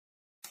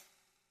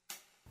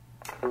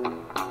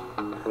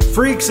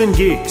Freaks and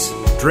geeks,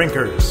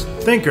 drinkers,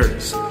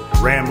 thinkers,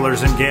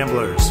 ramblers and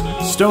gamblers,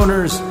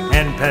 stoners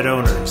and pet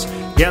owners,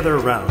 gather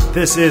around.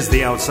 This is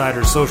the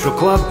Outsider Social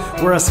Club,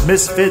 where us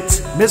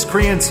misfits,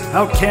 miscreants,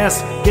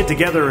 outcasts get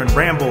together and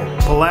ramble,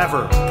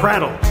 palaver,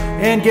 prattle,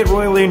 and get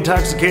royally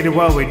intoxicated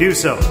while we do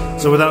so.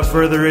 So without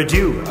further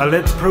ado,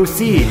 let's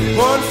proceed.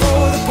 One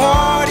for the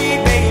party,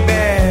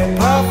 baby.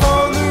 Puff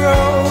on the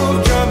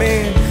road,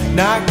 drumming,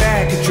 knock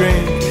back a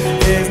drink.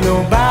 There's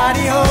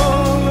nobody home.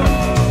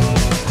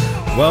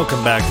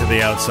 Welcome back to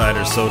the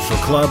Outsider Social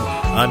Club.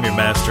 I'm your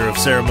master of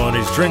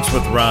ceremonies, Drinks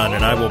with Ron,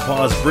 and I will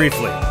pause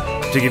briefly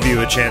to give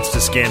you a chance to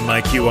scan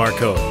my QR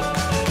code.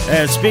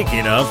 And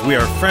speaking of, we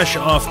are fresh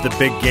off the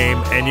big game,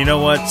 and you know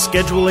what?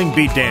 Scheduling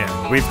be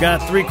damned. We've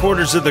got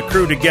 3/4 of the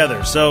crew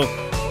together, so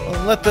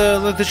let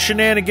the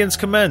shenanigans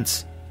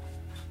commence.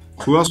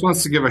 Who else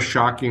wants to give a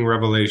shocking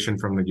revelation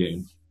from the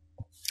game?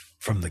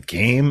 From the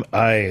game,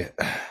 I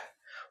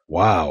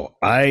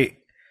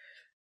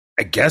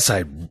guess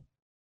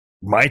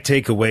my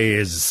takeaway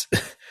is,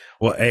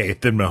 well,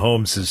 then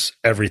Mahomes is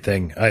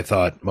everything I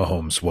thought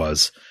Mahomes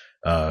was.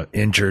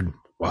 Injured.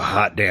 Well,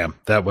 hot damn.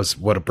 That was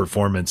what a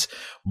performance.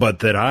 But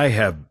that I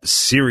have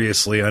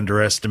seriously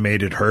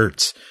underestimated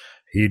Hurts.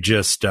 He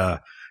just,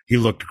 he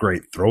looked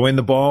great throwing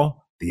the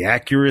ball, the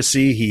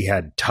accuracy, he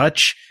had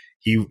touch.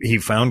 He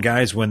found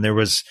guys when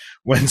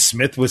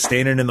Smith was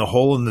standing in the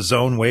hole in the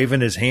zone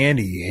waving his hand,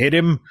 he hit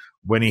him.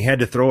 When he had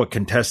to throw a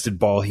contested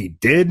ball, he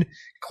did.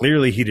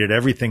 Clearly, he did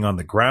everything on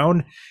the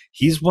ground.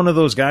 He's one of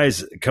those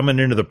guys coming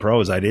into the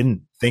pros. I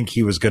didn't think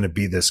he was going to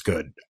be this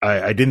good.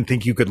 I didn't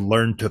think you could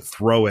learn to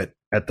throw it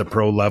at the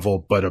pro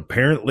level, but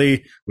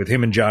apparently with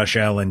him and Josh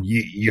Allen,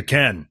 you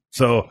can.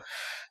 So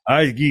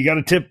you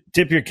got to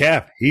tip your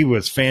cap. He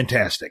was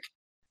fantastic.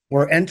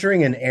 We're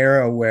entering an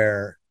era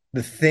where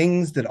the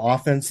things that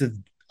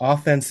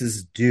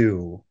offenses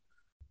do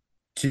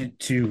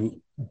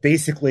to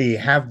basically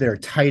have their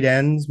tight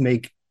ends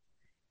make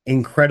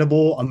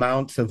incredible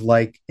amounts of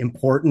like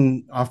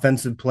important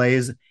offensive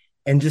plays,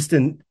 and just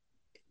in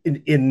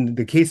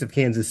the case of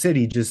Kansas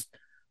City, just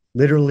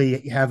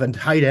literally have a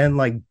tight end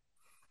like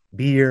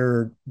be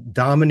your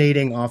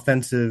dominating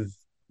offensive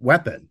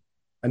weapon.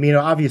 I mean,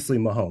 obviously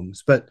Mahomes,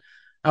 but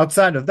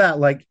outside of that,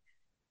 like,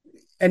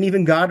 and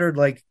even Goddard,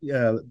 like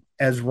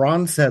as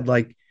Ron said,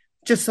 like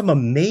just some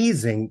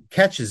amazing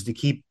catches to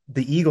keep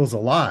the Eagles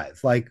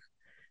alive, like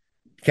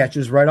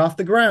catches right off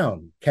the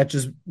ground,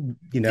 catches,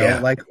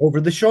 like over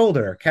the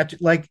shoulder,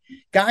 like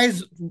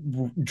guys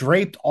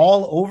draped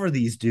all over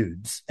these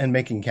dudes and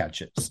making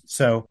catches.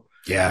 So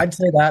yeah, I'd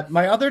say that.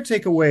 My other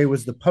takeaway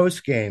was the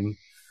post game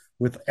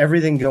with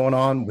everything going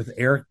on with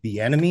Eric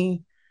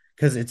Bieniemy,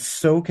 because it's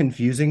so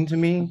confusing to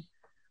me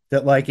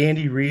that like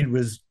Andy Reid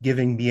was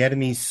giving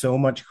Bieniemy so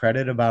much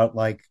credit about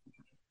like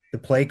the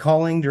play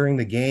calling during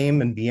the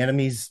game, and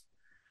Bieniemy's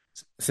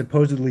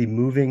supposedly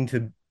moving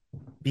to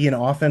be an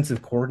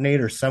offensive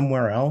coordinator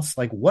somewhere else.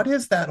 Like, what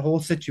is that whole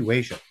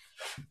situation?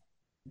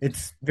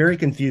 It's very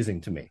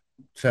confusing to me.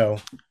 So,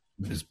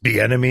 is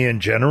Bieniemy in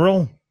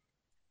general?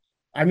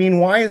 I mean,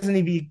 why isn't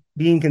he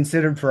being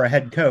considered for a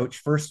head coach,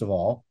 first of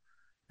all?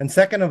 And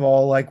second of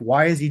all, like,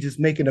 why is he just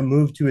making a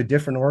move to a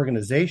different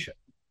organization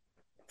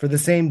for the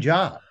same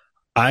job?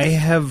 I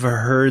have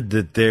heard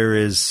that there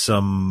is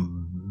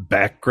some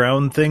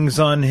background things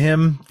on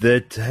him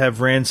that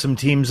have ran some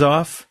teams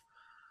off.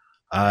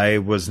 I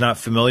was not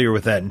familiar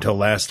with that until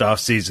last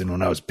offseason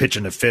when I was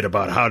pitching a fit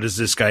about how does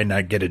this guy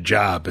not get a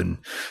job? And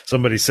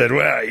somebody said,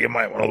 well, you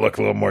might want to look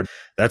a little more.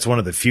 That's one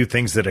of the few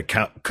things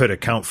that could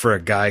account for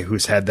a guy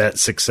who's had that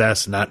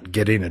success not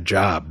getting a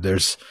job.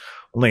 There's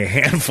only a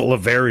handful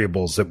of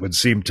variables that would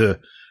seem to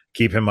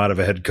keep him out of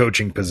a head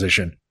coaching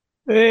position.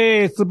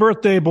 Hey, it's the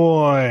birthday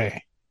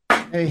boy.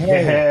 Hey.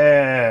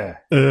 Yeah.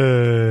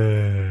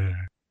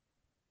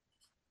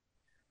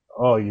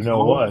 Oh, you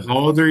know what? How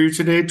old are you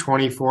today?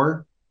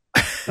 24?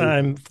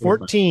 I'm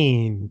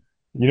 14.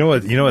 You know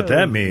what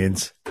that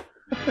means?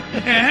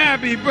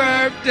 Happy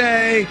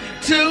birthday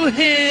to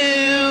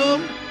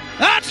him.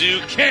 I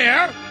do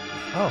care.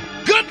 Oh,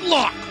 good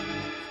luck.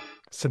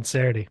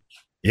 Sincerity.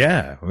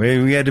 Yeah,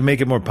 we had to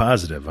make it more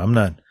positive. I'm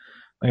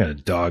gonna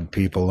dog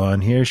people on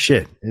here.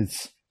 Shit,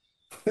 it's.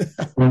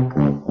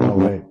 Oh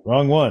wait,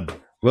 wrong one.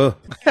 Well,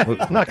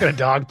 I'm not gonna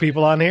dog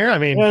people on here. I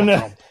mean,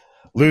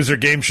 loser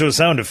game show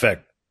sound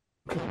effect.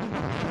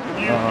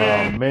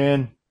 Oh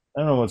man. I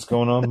don't know what's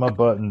going on with my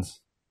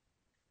buttons.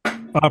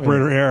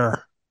 Operator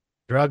error.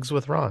 Drugs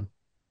with Ron.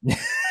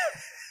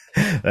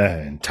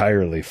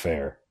 Entirely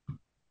fair.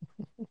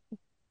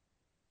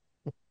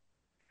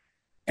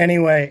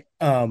 Anyway,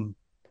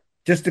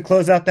 just to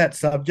close out that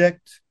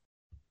subject,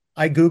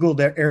 I Googled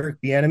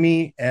Eric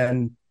Bieniemy,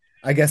 and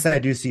I guess I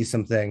do see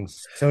some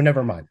things. So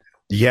never mind.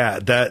 Yeah,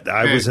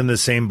 I was in the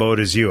same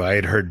boat as you. I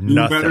had heard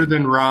nothing. Better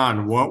than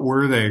Ron. What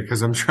were they?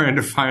 Because I'm trying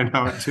to find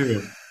out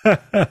too. Well,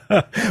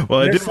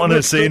 I There's didn't want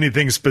to say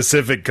anything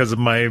specific because of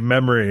my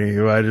memory.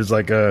 I just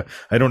like, I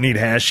don't need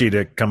Hashy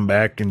to come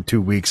back in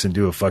 2 weeks and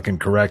do a fucking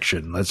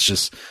correction. Let's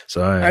just,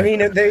 I mean,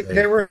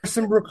 there were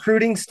some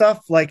recruiting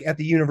stuff like at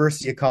the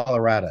University of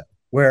Colorado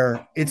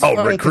where it's funny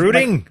 'cause,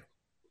 recruiting? like,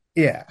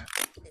 yeah.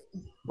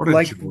 What a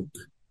Like- joke.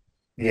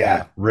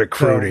 Yeah.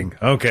 Recruiting.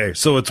 Okay.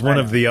 So it's one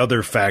I of know. the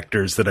other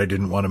factors that I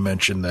didn't want to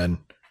mention then.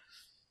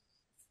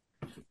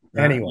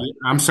 Anyway.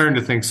 I'm starting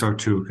to think so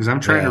too, because I'm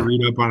trying to read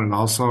up on it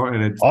also,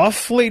 and it's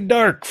Awfully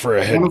dark for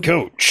a head One of-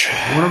 coach.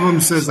 one of them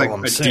says That's like all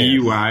I'm a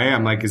saying. DUI.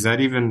 I'm like, is that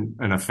even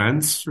an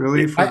offense,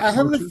 really? For I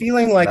have a coaches?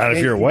 feeling like Not if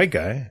you're a white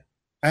guy.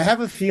 I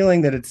have a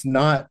feeling that it's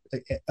not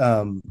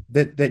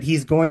that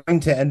he's going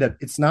to end up.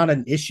 It's not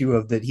an issue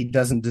of that he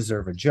doesn't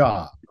deserve a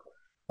job.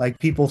 Like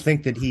people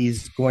think that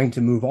he's going to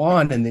move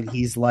on and that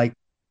he's like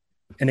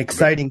an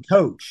exciting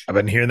coach. I've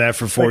been hearing that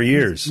for 4 But he's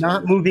years.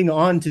 not moving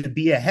on to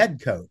be a head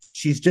coach.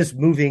 She's just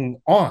moving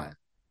on.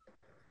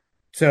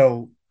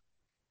 So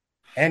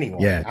anyway,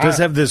 Yeah, it does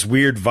have this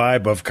weird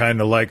vibe of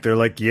kind of like they're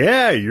like,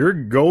 yeah, you're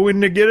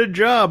going to get a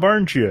job,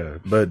 aren't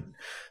you? But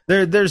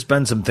there's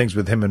been some things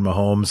with him and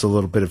Mahomes, a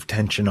little bit of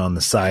tension on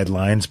the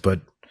sidelines, but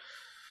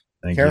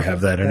I think Careful you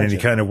have that in any tension.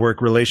 kind of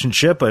work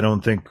relationship. I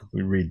don't think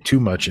we read too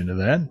much into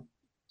that.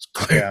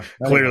 It's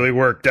clearly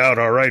worked out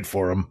all right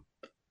for him.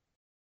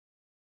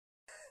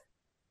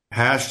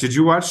 Hash, did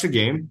you watch the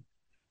game?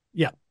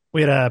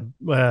 We had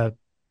a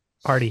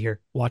party here,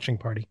 watching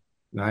party.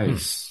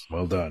 Nice.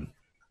 Well done.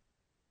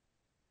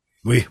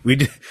 We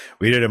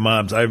did at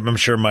Mom's. I'm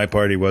sure my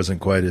party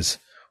wasn't quite as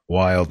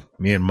wild.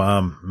 Me and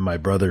Mom and my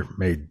brother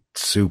made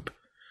soup,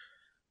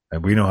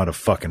 and we know how to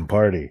fucking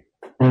party.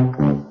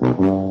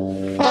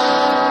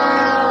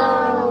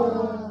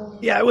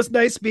 Yeah, it was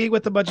nice being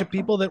with a bunch of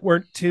people that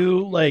weren't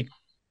too like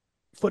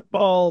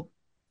football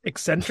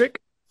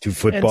eccentric. Too And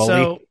football-y.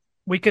 so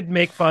we could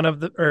make fun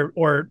of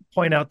or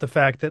point out the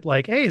fact that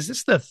like, hey, is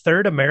this the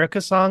third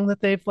America song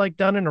that they've like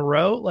done in a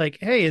row? Like,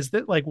 hey, is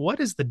that like, what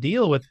is the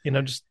deal with,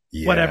 just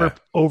Yeah. whatever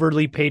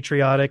overly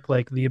patriotic,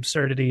 like the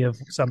absurdity of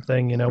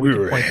something, we could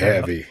were point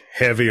that out.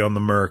 heavy on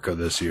the America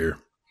this year.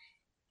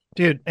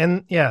 Dude.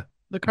 And yeah,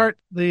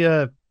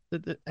 the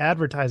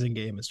advertising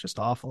game is just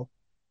awful.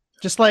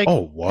 Just like,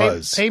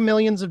 pay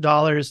millions of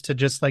dollars to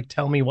just like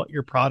tell me what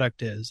your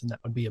product is. And that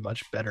would be a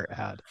much better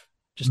ad.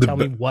 Just tell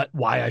me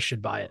why I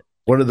should buy it.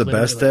 One of the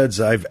Literally. best ads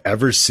I've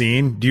ever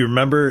seen. Do you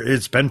remember?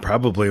 It's been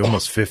probably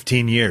almost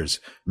 15 years.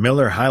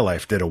 Miller High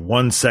Life did a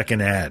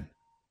 1-second ad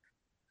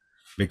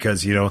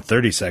because,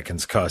 30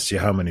 seconds costs you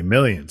how many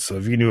millions? So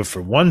if you knew it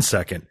for 1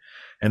 second,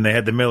 and they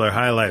had the Miller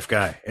High Life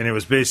guy, and it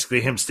was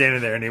basically him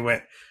standing there, and he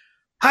went,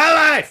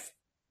 High Life!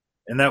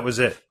 And that was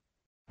it.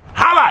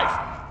 High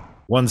Life!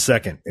 1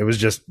 second. It was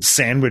just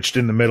sandwiched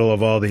in the middle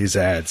of all these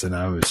ads, and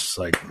I was just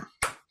like,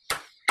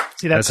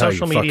 See, that's how you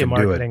social media fucking do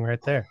it. marketing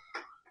right there.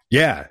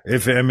 yeah,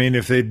 if they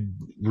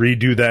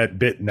redo that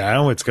bit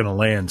now, it's going to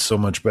land so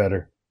much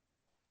better.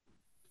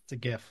 It's a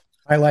GIF.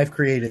 My life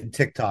created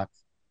TikTok.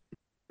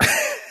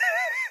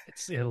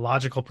 It's a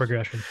logical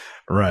progression.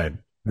 Right.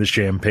 The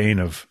champagne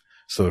of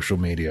social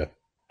media.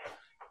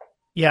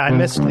 Yeah, I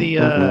missed the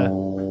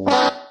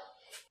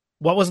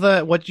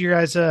what did your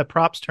guys'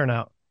 props turn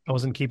out? I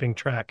wasn't keeping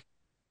track.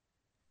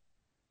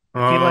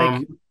 I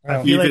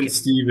feel Even like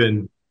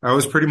Steven. I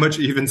was pretty much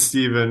even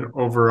Steven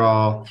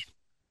overall.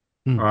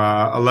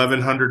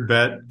 1,100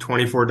 bet,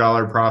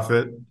 $24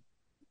 profit.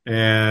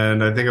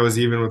 And I think I was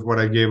even with what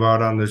I gave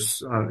out on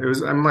this.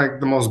 I'm like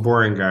the most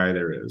boring guy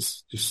there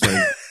is. Just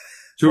like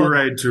too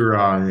right, too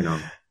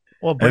wrong,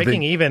 well,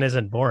 breaking even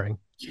isn't boring.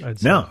 I'd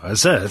say. No, I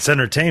said it's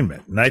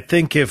entertainment. And I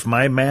think if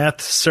my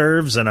math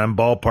serves and I'm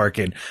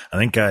ballparking, I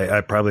think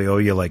I probably owe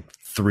you like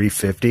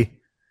 $350.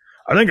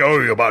 I think I owe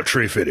you about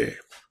 $350.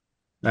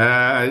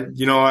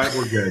 You know what?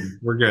 We're good.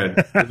 We're good.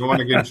 We don't want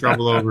to get in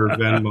trouble over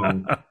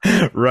Venmo.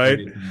 Right?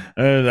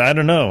 I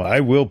don't know. I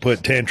will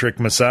put tantric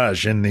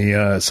massage in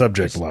the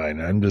subject line.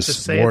 I'm just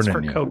Just say it's warning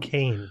for you.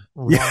 cocaine.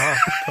 Raw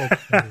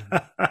cocaine.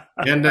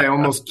 And I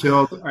almost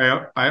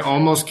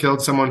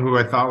killed someone who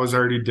I thought was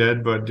already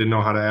dead, but didn't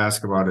know how to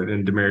ask about it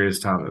in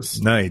Demarius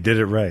Thomas. No, you did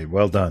it right.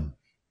 Well done.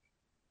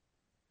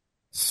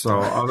 So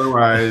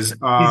otherwise,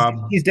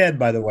 He's dead,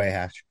 by the way,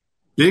 Hash.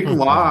 big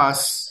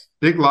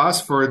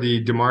loss for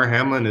the DeMar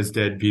Hamlin is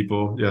dead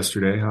people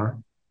yesterday, huh?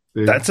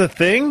 That's a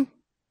thing?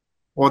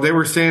 Well, they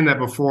were saying that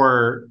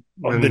before.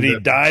 That he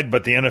died,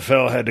 but the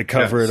NFL had to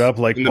cover it up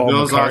like And the Paul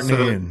Bills McCartney.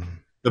 also- And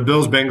The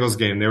Bills-Bengals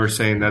game, they were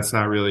saying that's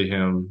not really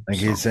him. like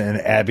he's in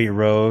Abbey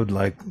Road,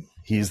 like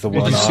he's the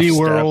one Did you off see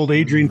where step. old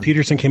Adrian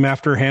Peterson came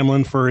after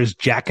Hamlin for his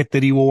jacket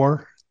that he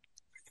wore?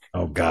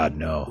 Oh, God,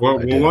 no.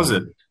 What was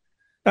it?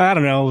 I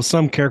don't know,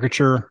 some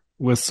caricature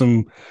with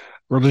some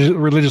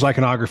religious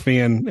iconography,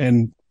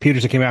 and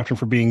Peterson came after him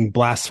for being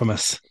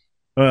blasphemous.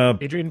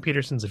 Adrian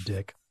Peterson's a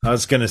dick. I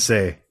was going to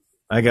say,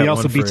 I got He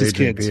also one for beats his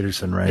Adrian kids.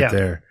 Peterson right Yeah,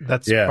 there.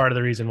 That's Yeah. part of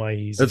the reason why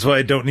he's. That's why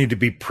I don't need to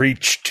be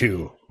preached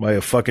to by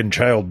a fucking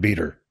child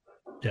beater.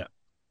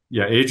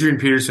 Yeah, Adrian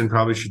Peterson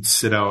probably should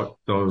sit out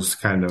those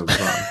kind of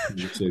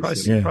probably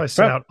Yeah.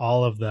 sit out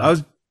all of that. I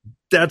was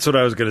That's what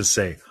I was going to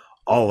say.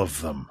 All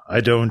of them.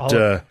 I don't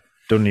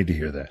need to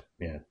hear that.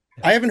 Yeah.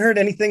 I haven't heard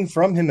anything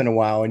from him in a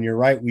while, and you're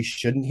right. We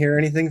shouldn't hear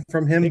anything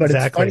from him, but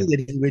it's funny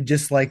that he would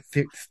just like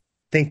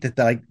think that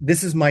like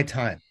this is my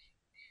time.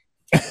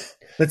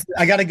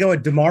 I got to go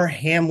at DeMar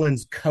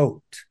Hamlin's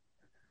coat.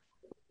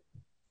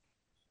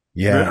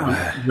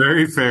 Yeah,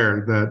 very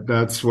fair.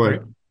 That's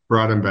what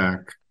brought him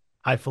back.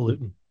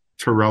 Highfalutin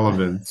to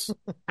relevance.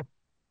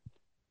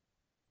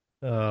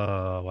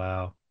 Oh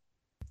wow!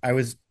 I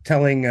was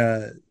telling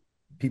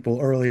people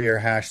earlier,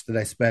 Hash, that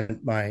I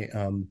spent my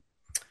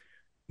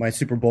my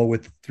Super Bowl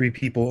with 3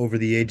 people over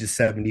the age of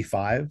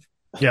 75.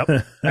 Yep.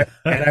 And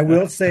I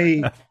will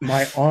say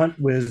my aunt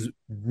was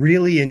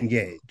really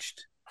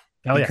engaged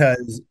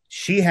because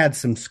she had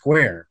some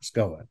squares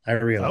going, I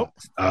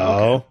realized.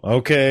 Oh,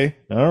 okay.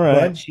 All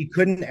right. But she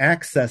couldn't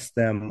access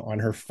them on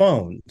her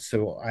phone.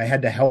 So I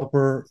had to help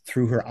her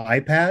through her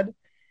iPad.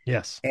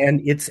 Yes.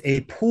 And it's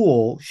a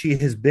pool she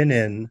has been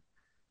in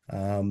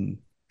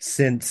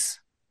since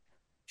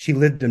she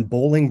lived in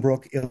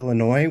Bolingbrook,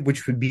 Illinois,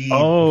 which would be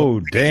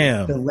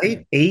the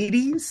late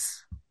 80s.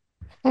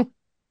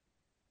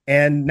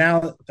 And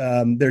now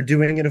they're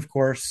doing it, of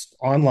course,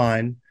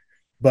 online.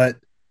 But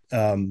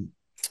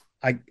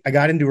I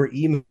got into her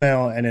email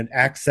and it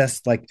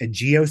accessed like a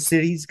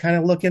GeoCities kind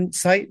of looking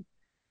site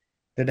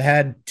that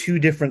had 2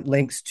 different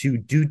links to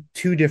do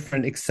 2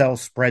 different Excel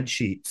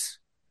spreadsheets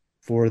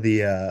for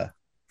the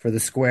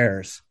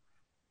squares.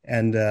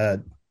 And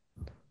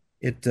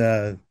it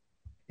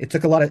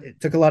took a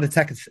lot of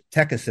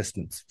tech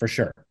assistance for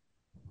sure.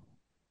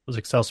 Those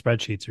Excel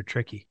spreadsheets are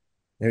tricky.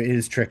 It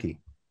is tricky.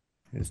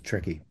 It's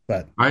tricky,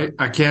 but I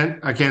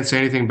can't say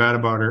anything bad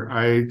about her.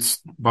 I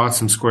bought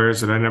some squares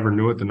that I never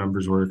knew what the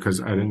numbers were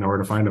because I didn't know where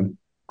to find them.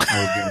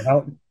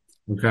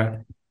 Okay.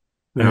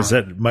 Yeah.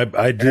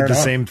 I did the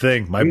same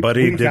thing. My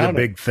buddy did a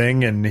big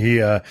thing, and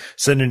he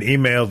sent an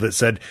email that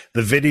said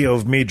the video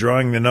of me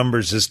drawing the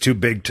numbers is too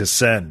big to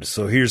send.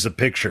 So here's a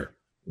picture.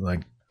 I'm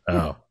like,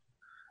 oh,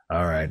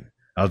 all right.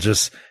 I'll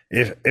just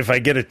if I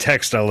get a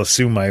text, I'll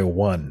assume I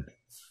won.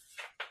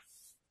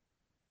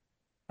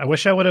 I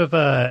wish I would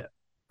have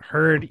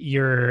heard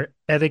your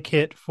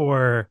etiquette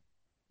for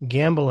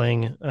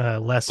gambling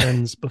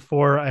lessons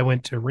before I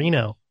went to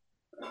Reno.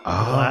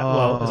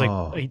 Well, it was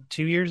like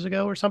 2 years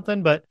ago or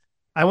something, but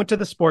I went to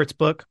the sports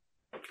book.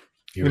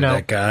 You were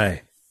that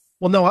guy.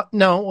 Well, no.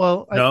 No?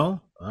 All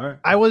right.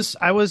 I was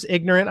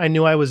ignorant. I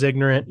knew I was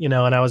ignorant, and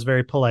I was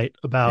very polite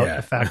about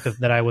the fact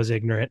that I was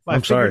ignorant.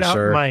 I'm sorry,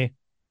 sir. I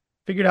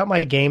figured out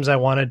my games I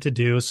wanted to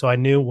do, so I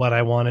knew what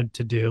I wanted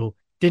to do.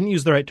 Didn't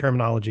use the right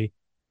terminology.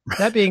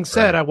 That being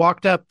said, I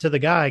walked up to the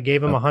guy,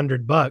 gave him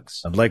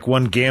 $100. I'd like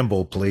one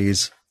gamble,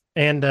 please.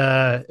 And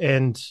I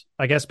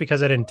guess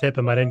because I didn't tip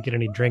him, I didn't get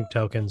any drink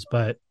tokens,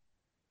 but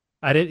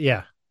I did.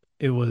 Yeah,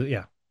 it was.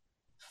 Yeah,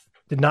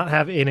 did not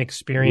have an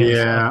experience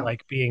of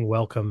like being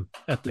welcome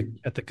at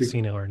the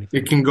casino or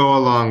anything. It can go a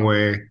long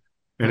way,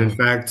 and in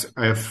fact,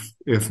 if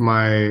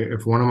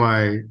one of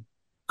my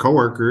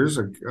coworkers,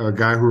 a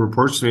guy who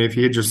reports to me, if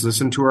he had just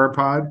listened to our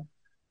pod,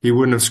 he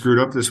wouldn't have screwed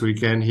up this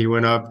weekend. He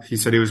went up. He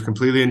said he was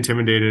completely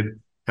intimidated,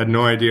 had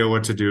no idea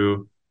what to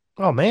do.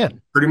 Oh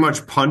man! Pretty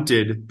much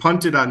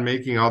punted on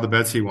making all the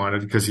bets he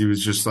wanted because he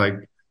was just like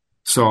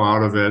so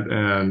out of it.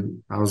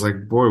 And I was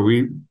like, boy,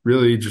 we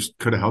really just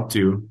could have helped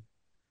you.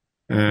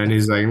 And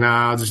he's like,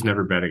 nah, I'll just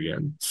never bet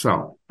again.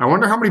 So I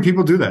wonder how many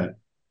people do that.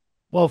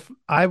 Well,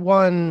 I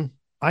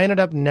ended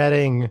up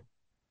netting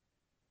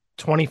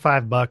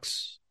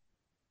 $25.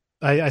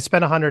 I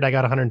spent 100. I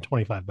got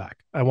 125 back.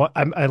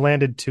 I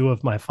landed 2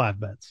 of my 5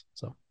 bets.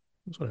 So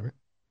it's whatever.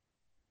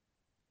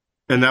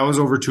 And that was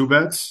over 2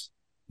 bets?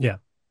 Yeah.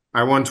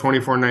 I won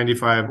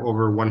 $24.95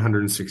 over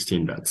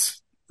 116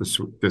 bets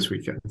this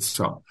weekend.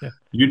 So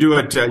you do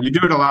it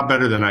a lot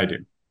better than I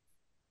do.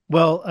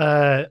 Well,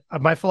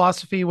 my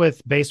philosophy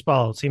with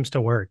baseball seems to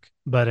work,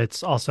 but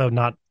it's also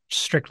not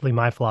strictly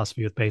my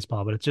philosophy with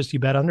baseball, but it's just you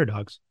bet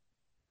underdogs.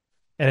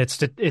 And it's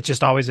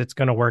just always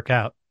going to work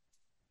out.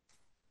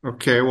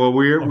 Okay, well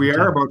we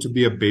are about to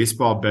be a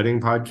baseball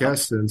betting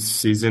podcast since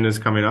season is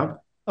coming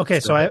up. Okay,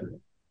 so I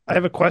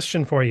have a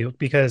question for you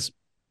because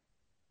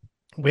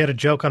we had a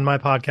joke on my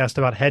podcast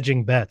about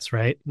hedging bets,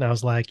 right? And I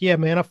was like, yeah,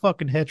 man, I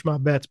fucking hedge my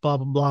bets, blah,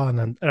 blah, blah.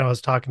 And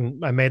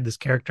I made this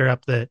character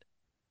up that,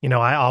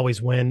 I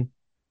always win,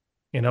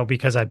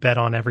 because I bet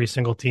on every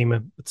single team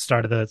at the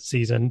start of the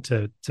season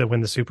to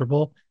win the Super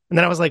Bowl. And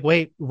then I was like,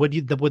 wait,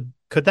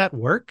 could that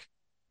work?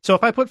 So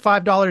if I put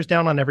 $5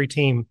 down on every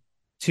team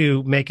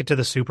to make it to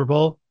the Super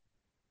Bowl,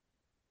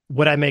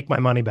 would I make my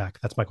money back?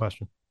 That's my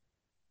question.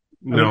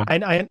 No.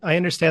 I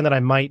understand that I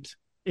might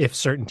if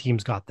certain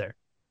teams got there.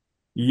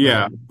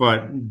 Yeah,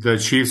 but the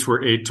Chiefs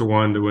were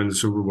 8-1 to win the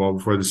Super Bowl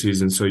before the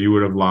season, so you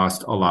would have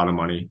lost a lot of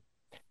money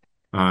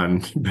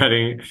on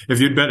betting.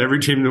 If you'd bet every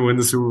team to win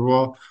the Super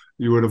Bowl,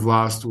 you would have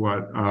lost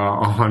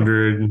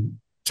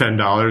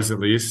 $110 at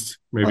least,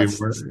 maybe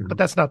more. But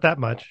that's not that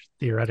much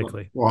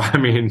theoretically. Well, I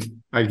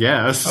mean, I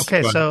guess.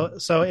 Okay,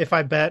 so if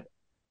I bet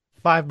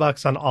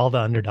 $5 on all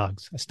the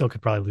underdogs, I still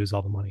could probably lose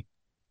all the money.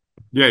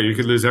 Yeah, you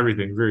could lose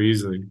everything very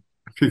easily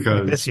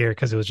Like this because year,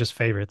 because it was just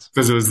favorites.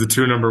 it was the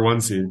two number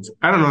one seeds.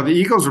 I don't know. The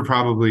Eagles were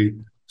probably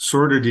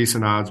sort of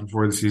decent odds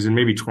before the season,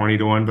 maybe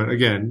 20-1, but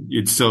again,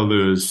 you'd still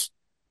lose,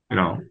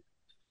 like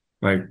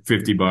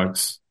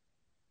 $50.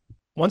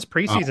 Once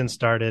preseason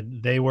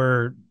started, they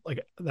were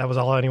like, that was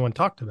all anyone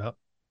talked about.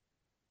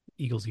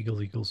 Eagles,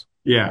 Eagles, Eagles.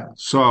 Yeah.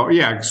 So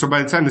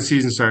by the time the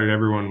season started,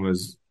 everyone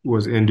was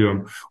into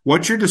them.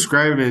 What you're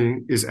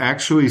describing is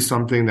actually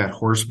something that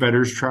horse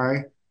bettors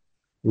try,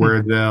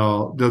 where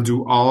they'll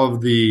do all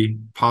of the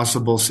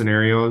possible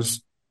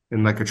scenarios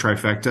in like a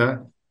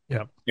trifecta.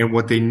 Yeah. And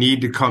what they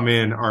need to come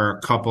in are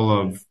a couple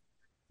of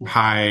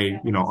high,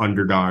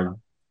 underdog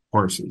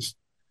horses.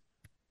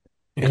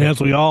 And as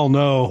we all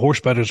know, horse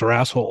bettors are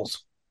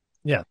assholes.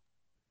 Yeah.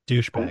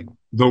 Douchebag.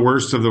 The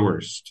worst of the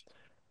worst.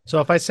 So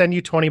if I send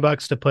you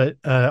 $20 to put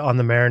on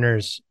the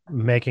Mariners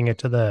making it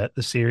to the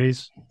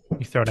series,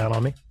 you throw down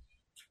on me?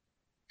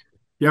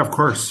 Yeah, of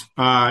course.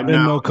 And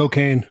no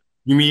cocaine.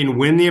 You mean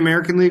win the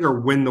American League or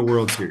win the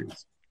World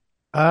Series?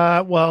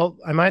 Well,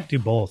 I might do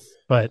both,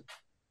 but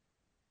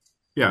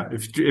yeah,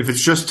 if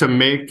it's just to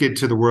make it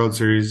to the World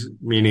Series,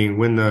 meaning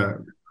win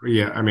the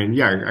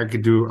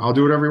I'll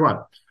do whatever you want.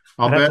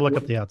 I'd have to look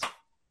up the odds.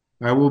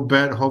 I will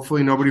bet.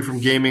 Hopefully, nobody from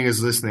gaming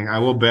is listening. I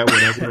will bet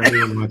whatever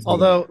anyone wants.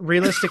 Although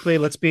realistically,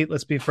 let's be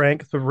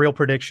frank. The real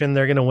prediction: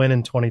 they're going to win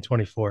in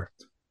 2024.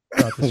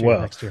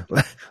 Well, next year.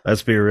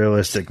 Let's be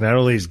realistic. Not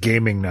only is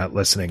gaming not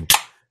listening,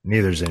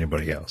 neither is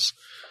anybody else.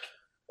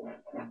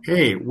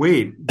 Hey,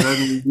 wait!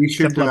 Then we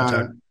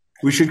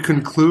should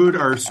conclude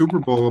our Super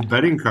Bowl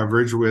betting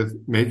coverage with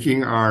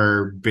making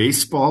our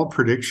baseball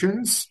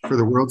predictions for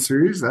the World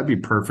Series. That'd be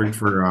perfect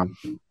for a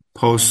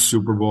post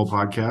Super Bowl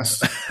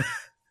podcast.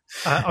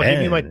 I'll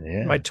give you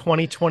my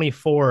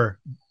 2024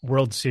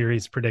 World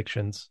Series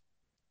predictions.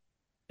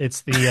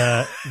 It's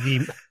the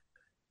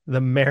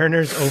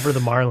Mariners over the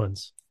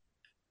Marlins.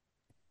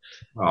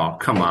 Oh,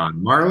 come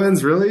on.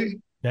 Marlins,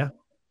 really? Yeah.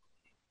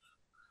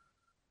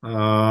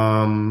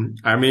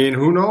 I mean,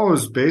 who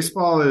knows?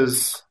 Baseball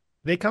is...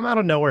 They come out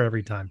of nowhere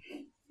every time.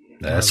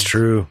 That's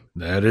true.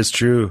 That is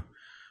true.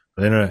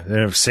 They don't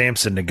have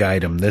Samson to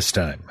guide them this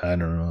time. I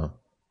don't know.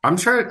 I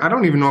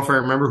don't even know if I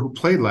remember who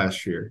played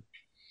last year.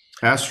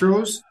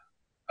 Astros?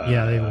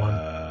 Yeah, they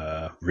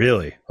won.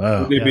 Really?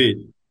 Wow. Who they beat?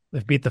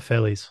 They've beat the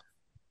Phillies.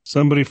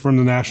 Somebody from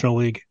the National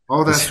League.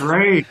 Oh, that's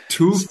right.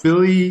 Two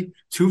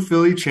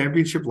Philly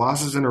championship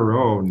losses in a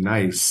row.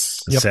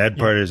 Nice. The sad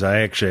part is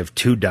I actually have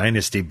 2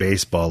 dynasty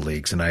baseball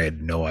leagues, and I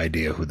had no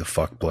idea who the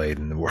fuck played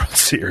in the World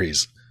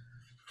Series.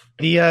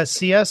 The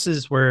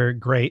CSs were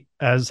great,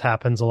 as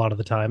happens a lot of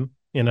the time.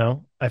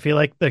 I feel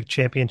like the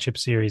championship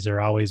series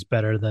are always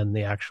better than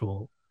the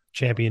actual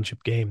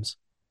championship games.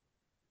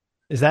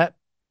 Is that?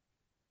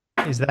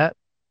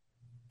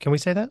 Can we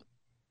say that?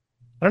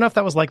 I don't know if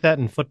that was like that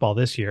in football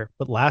this year,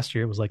 but last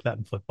year it was like that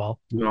in football.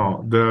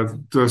 No,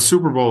 the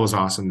Super Bowl was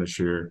awesome this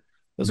year. It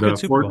was a good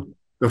Super Bowl.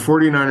 The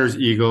 49ers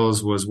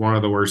Eagles was one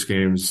of the worst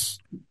games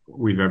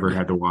we've ever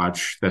had to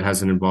watch that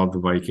hasn't involved the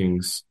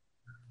Vikings.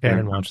 I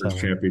didn't watch that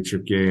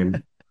championship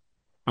game.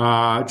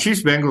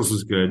 Chiefs Bengals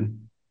was good,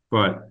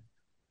 but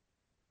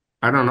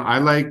I don't know. I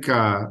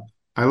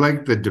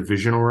like the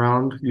divisional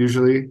round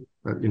usually.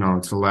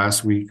 It's the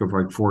last week of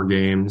like 4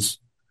 games,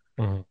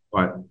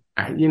 but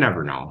you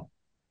never know.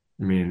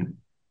 I mean,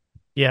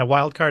 yeah,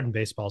 wild card in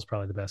baseball is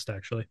probably the best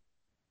actually.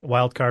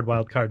 Wild card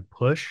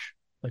push,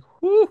 like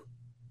whoo,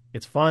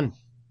 it's fun.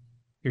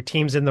 Your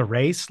team's in the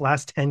race.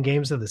 Last 10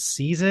 games of the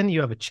season, you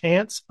have a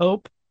chance.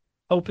 Hope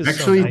is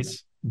actually so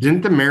nice.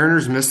 Didn't the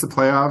Mariners miss the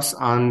playoffs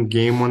on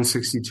game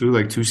 162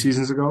 like 2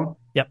 seasons ago?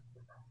 Yep,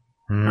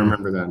 I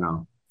remember that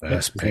now.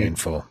 That's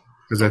painful.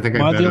 Because I think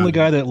am I the only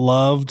guy that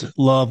loved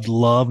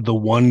the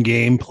 1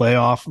 game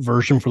playoff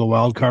version for the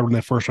wild card when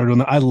they first started doing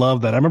that? I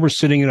love that. I remember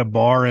sitting in a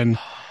bar in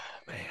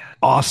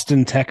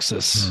Austin,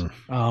 Texas,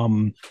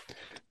 during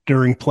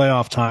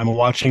playoff time and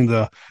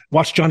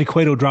watch Johnny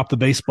Cueto drop the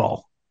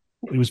baseball.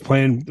 He was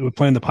playing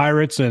the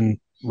Pirates and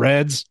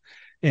Reds,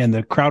 and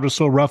the crowd was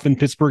so rough in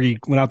Pittsburgh. He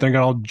went out there and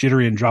got all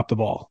jittery and dropped the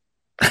ball.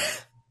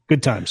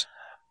 Good times.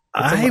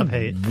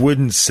 I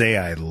wouldn't say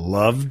I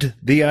loved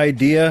the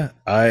idea.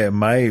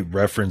 My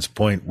reference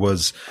point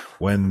was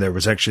when there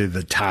was actually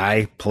the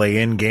tie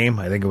play-in game.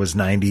 I think it was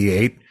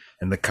 98,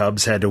 and the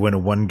Cubs had to win a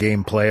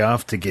 1-game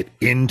playoff to get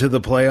into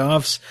the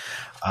playoffs.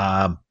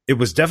 It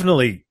was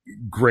definitely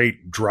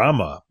great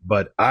drama,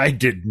 but I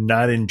did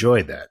not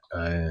enjoy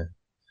that.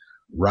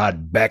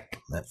 Rod Beck,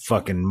 that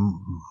fucking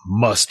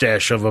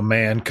mustache of a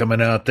man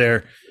coming out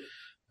there.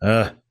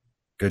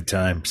 Good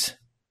times.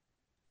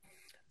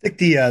 I think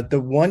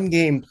the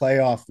 1-game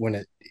playoff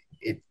when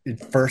it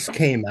first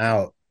came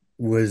out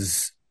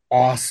was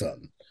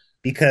awesome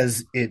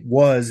because it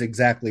was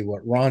exactly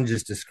what Ron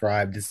just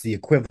described. It's the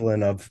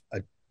equivalent of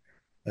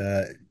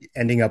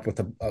ending up with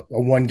a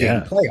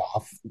 1-game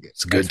playoff.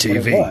 It's good TV.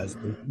 What it was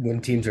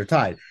when teams are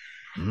tied.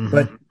 Mm-hmm.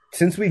 But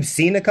since we've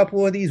seen a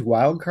couple of these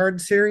wild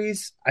card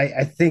series,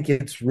 I think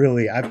it's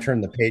really I've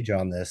turned the page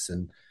on this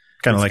and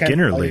kind of like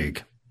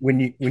interleague. When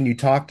you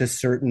talk to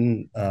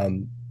certain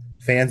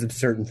fans of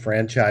certain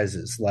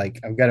franchises. Like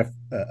I've got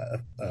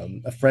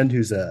a friend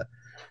who's an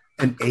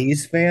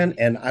A's fan,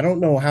 and I don't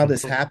know how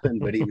this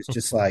happened, but he was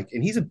just like,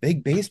 and he's a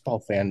big baseball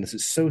fan. This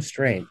is so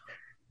strange.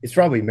 It's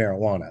probably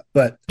marijuana,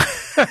 but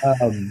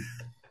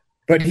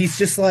he's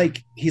just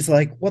like,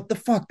 what the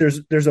fuck? There's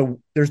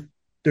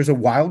a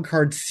wild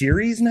card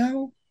series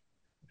now,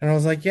 and I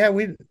was like, yeah,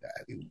 we've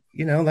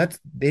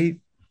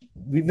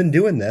been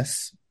doing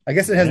this. I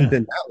guess it hasn't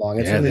been that long.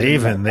 It's they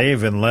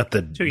even let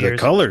the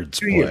coloreds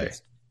play.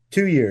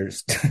 2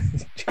 years.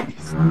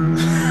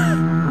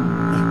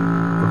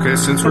 Okay,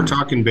 since we're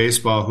talking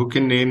baseball, who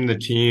can name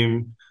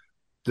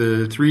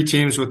the 3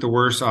 teams with the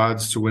worst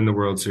odds to win the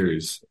World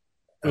Series?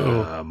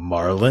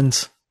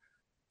 Marlins.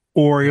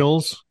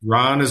 Orioles.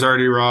 Ron is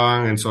already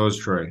wrong, and so is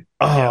Troy.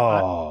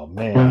 Oh,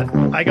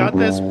 man. I got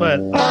this, but...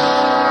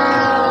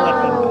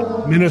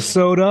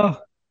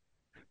 Minnesota.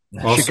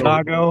 Also,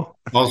 Chicago.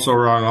 Also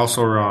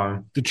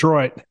wrong.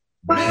 Detroit.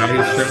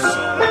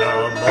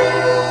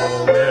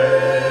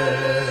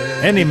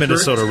 Any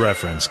Minnesota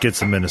reference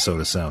gets the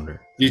Minnesota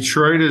sounder.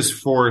 Detroit is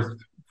 4th,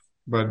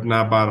 but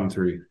not bottom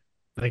 3.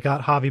 They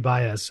got Javi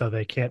Baez, so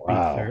they can't be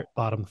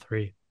bottom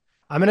 3.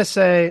 I'm going to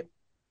say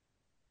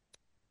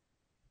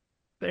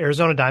the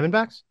Arizona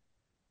Diamondbacks?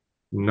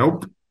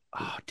 Nope.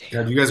 Oh, damn.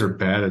 God, you guys are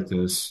bad at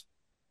this.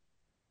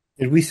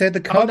 Did we say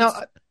the Cubs? No,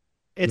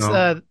 it's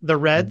the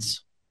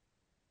Reds.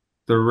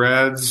 The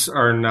Reds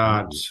are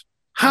not.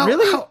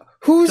 Really?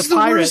 Who's the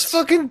worst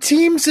fucking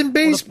teams in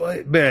baseball?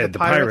 The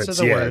Pirates are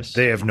the worst.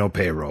 They have no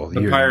payroll.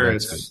 The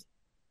Pirates.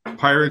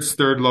 Pirates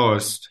 3rd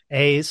lowest.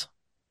 A's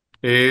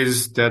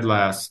dead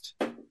last.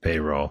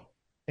 Payroll.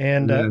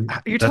 And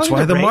that's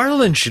why the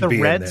Marlins should be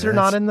in there. The Reds are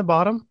not in the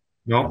bottom?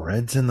 No. The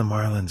Reds and the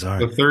Marlins are.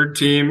 The 3rd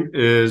team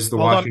is the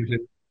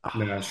Washington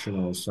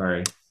Nationals.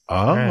 Sorry.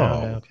 Oh.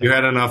 Okay. You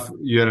had enough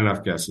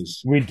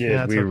guesses. We did.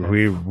 Yeah, we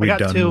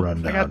done the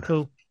rundown. I got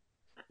 2.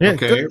 Yeah,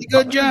 okay.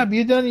 Good job.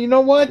 You done. You know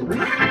what? You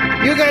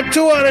got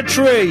 2 out of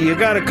 3. You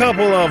got a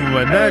couple of them,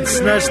 and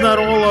that's not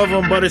all of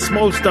them, but it's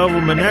most of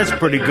them, and that's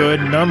pretty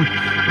good. And I'm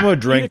gonna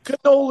drink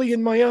cannoli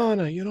in my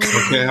honor. You know.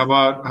 Okay. How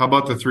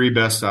about the 3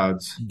 best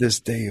odds? This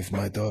day of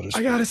my daughter's.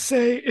 I gotta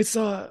say it's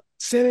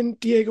San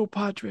Diego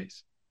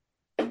Padres.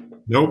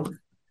 Nope.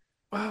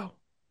 Wow.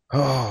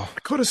 Oh. I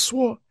could have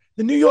swore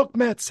the New York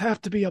Mets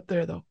have to be up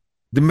there though.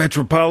 The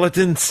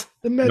Metropolitans.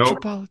 The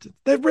Metropolitans. Nope.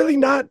 They're really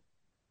not.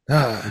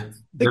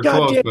 They're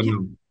close, but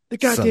no. The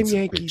goddamn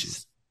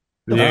Yankees.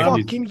 The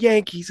fucking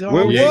Yankees.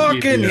 We're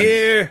walking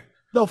here.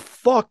 The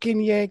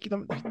fucking Yankees.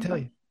 Let me tell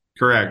you.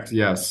 Correct.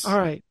 Yes. All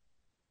right.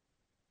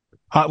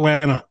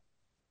 Atlanta.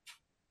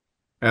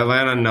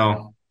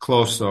 No.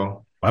 Close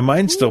though. My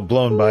mind's still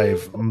blown by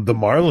the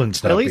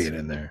Marlins not being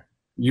in there.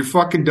 You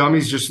fucking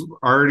dummies just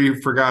already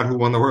forgot who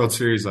won the World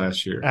Series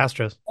last year.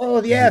 Astros.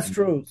 Oh, the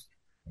Astros.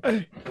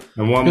 And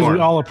one more. We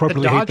all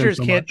appropriately the Dodgers hate them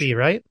so can't much. be,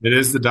 right? It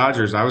is the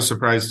Dodgers. I was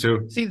surprised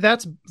too. See,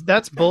 that's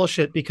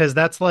bullshit because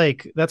that's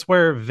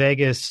where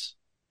Vegas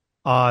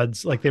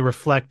odds they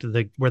reflect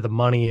where the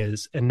money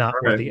is and not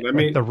where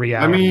the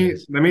reality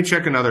is. Let me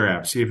check another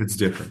app, see if it's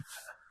different.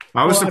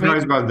 I was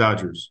surprised about the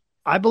Dodgers.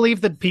 I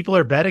believe that people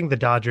are betting the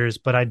Dodgers,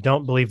 but I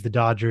don't believe the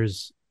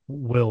Dodgers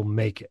will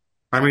make it.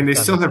 I mean, they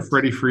still have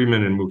Freddie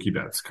Freeman and Mookie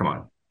Betts. Come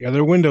on. Yeah,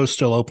 their window's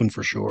still open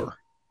for sure.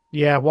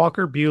 Yeah,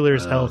 Walker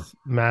Buehler's health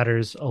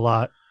matters a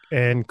lot,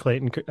 and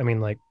Clayton. I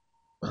mean,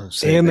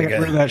 and they got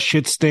rid of that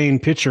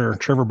shit-stained pitcher,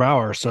 Trevor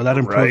Bauer, so that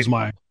improves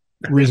my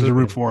reason to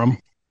root for him.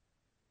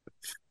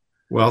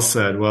 Well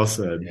said. Well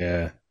said.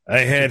 Yeah, I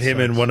had him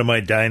in one of my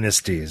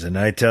dynasties, and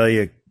I tell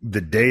you,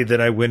 the day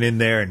that I went in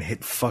there and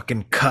hit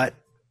fucking cut,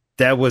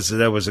 that was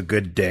a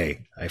good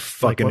day. I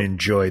fucking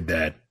enjoyed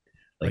that.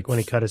 Like when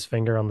he cut his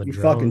finger on the you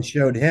drone. Fucking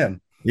showed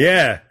him.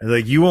 Yeah,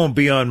 you won't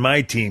be on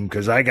my team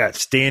because I got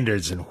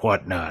standards and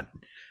whatnot.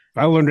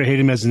 I learned to hate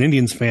him as an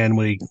Indians fan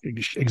when he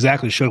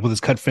exactly showed up with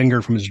his cut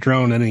finger from his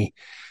drone, and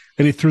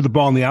he threw the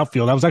ball in the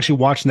outfield. I was actually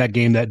watching that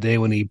game that day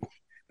when he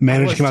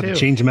managed to come out to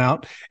change him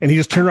out, and he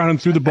just turned around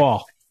and threw the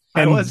ball.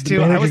 And I was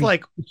too. I was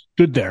like,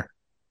 stood there.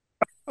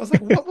 I was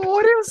like,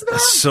 what is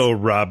that? So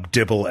Rob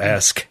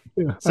Dibble-esque.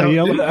 Yeah. So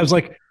I was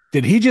like,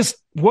 did he just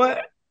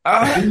what?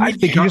 I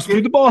think he just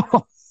threw the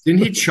ball.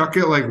 Didn't he chuck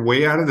it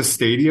way out of the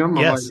stadium?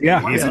 Yes. He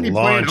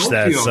launched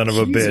that son of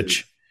a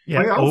bitch.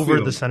 Yeah, over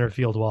the center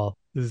field wall.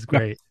 This is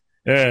great.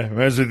 Yeah,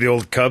 reminds me of the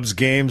old Cubs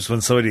games when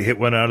somebody hit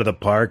one out of the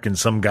park and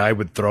some guy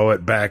would throw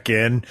it back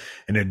in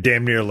and it'd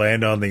damn near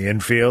land on the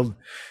infield.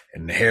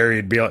 And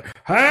Harry'd be like,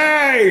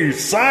 hey,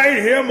 sign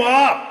him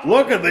up.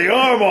 Look at the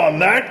arm on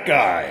that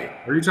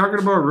guy. Are you talking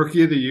about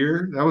Rookie of the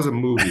Year? That was a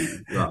movie.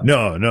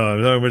 No.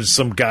 There was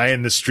some guy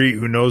in the street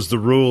who knows the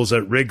rules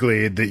at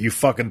Wrigley that you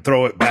fucking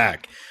throw it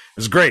back. It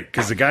was great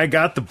because the guy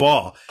got the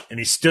ball and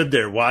he stood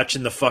there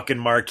watching the fucking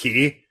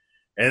marquee.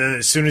 And then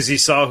as soon as he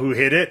saw who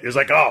hit it, he was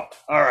like, oh,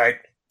 all right.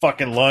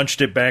 Fucking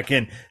launched it back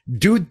in.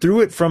 Dude threw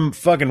it from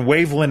fucking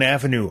Waveland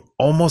Avenue.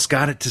 Almost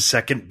got it to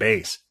second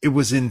base. It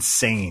was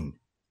insane.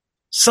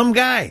 Some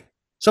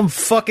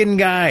fucking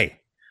guy.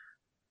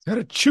 Got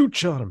a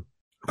chooch on him.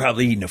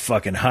 Probably eating a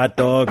fucking hot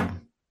dog.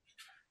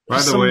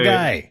 By the way,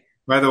 guy.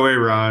 By the way,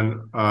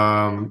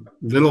 Ron,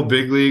 Little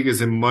Big League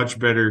is a much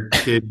better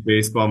kid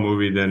baseball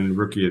movie than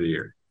Rookie of the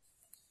Year.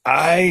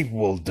 I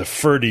will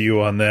defer to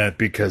you on that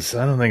because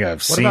I don't think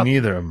I've seen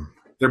either of them.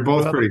 They're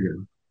both pretty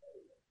good.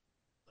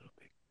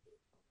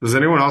 Does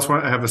anyone else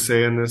want to have a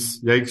say in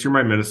this? Yikes, you're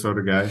my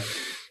Minnesota guy.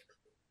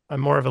 I'm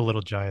more of a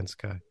Little Giants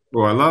guy.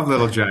 Oh, I love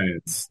Little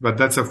Giants, but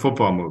that's a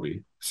football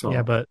movie. So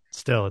yeah, but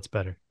still, it's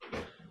better.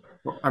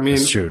 I mean,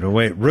 that's true. No,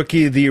 wait,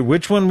 Rookie of the Year.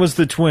 Which one was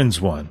the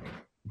Twins one?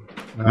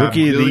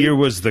 Rookie of the Year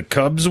was the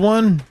Cubs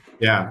one?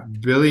 Yeah.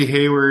 Billy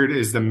Hayward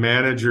is the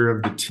manager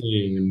of the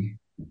team.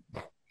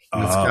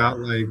 It's got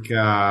like,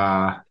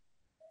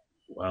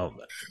 well,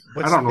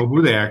 I don't know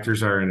who the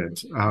actors are in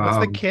it. What's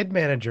the kid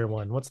manager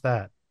one? What's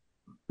that?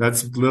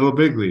 That's Little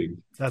Big League.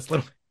 That's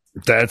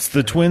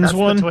the Twins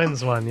one? The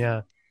Twins one,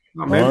 yeah.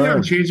 Oh, maybe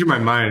I'm changing my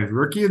mind.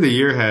 Rookie of the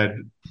Year had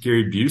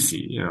Gary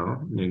Busey, you know.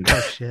 I mean,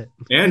 oh, shit.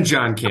 And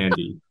John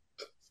Candy.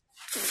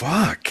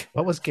 Fuck.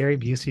 What was Gary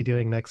Busey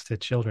doing next to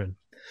children?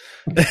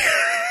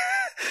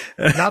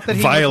 Not that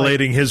he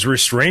violating his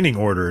restraining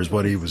order is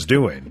what he was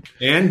doing.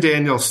 And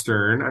Daniel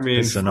Stern. I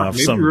mean, maybe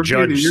Rookie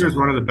of the Year is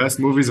one of the best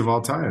movies of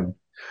all time.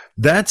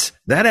 That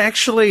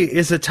actually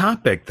is a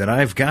topic that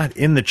I've got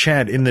in the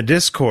chat, in the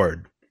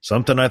Discord.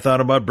 Something I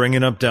thought about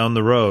bringing up down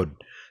the road.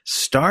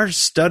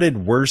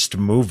 Star-studded worst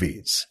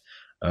movies.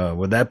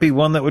 Would that be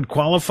one that would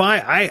qualify?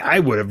 I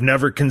would have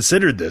never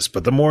considered this,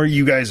 but the more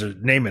you guys are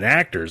naming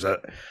actors,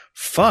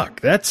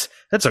 fuck, that's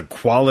a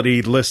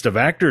quality list of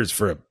actors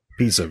for a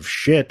piece of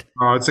shit.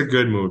 Oh, it's a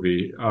good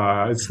movie.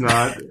 It's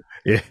not.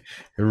 Yeah,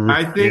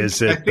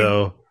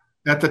 though?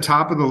 At the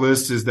top of the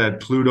list is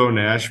that Pluto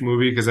Nash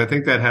movie because I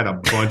think that had a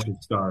bunch of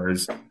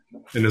stars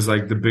and is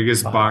like the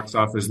biggest box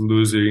office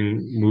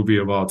losing movie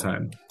of all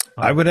time.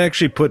 I would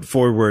actually put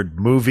forward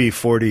movie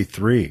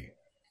 43.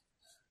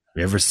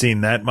 You ever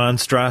seen that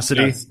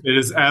monstrosity? Yes, it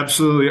is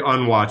absolutely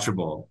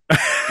unwatchable.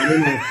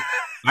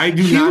 I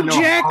do Hugh not know.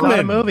 Jackman. It's not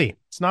a movie.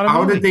 It's not a movie.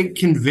 How did they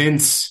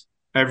convince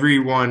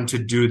everyone to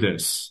do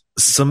this?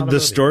 The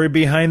story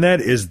behind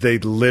that is they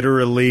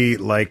literally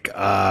like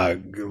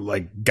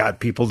got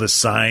people to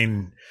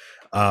sign,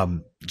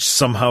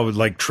 somehow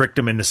like tricked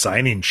them into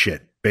signing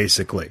shit.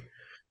 Basically,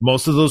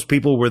 most of those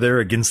people were there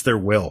against their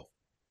will.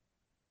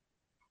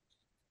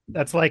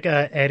 That's like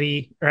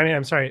Eddie, or I mean,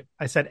 I'm sorry,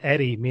 I said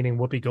Eddie, meaning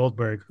Whoopi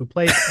Goldberg, who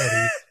plays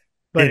Eddie.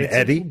 But in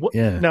Eddie?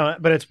 Yeah. No,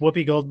 but it's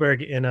Whoopi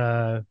Goldberg in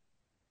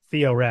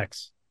Theo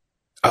Rex.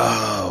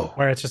 Oh.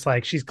 Where it's just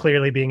like she's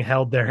clearly being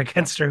held there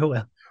against her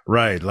will.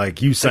 Right,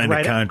 like you signed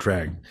a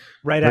contract.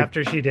 Right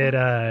after she did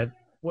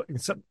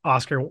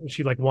Oscar,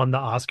 she like won the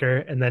Oscar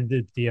and then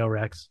did Theo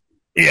Rex.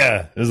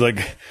 Yeah, it was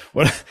like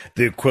what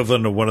the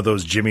equivalent of one of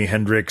those Jimi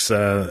Hendrix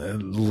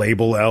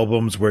label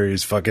albums where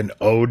he's fucking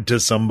owed to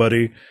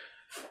somebody.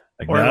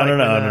 Like, I don't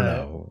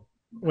know.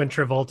 When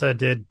Travolta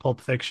did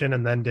Pulp Fiction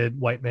and then did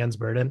White Man's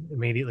Burden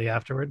immediately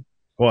afterward.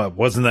 What,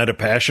 wasn't that a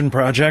passion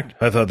project?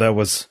 I thought that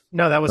was...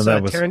 No, that was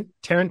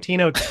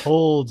Tarantino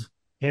told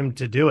him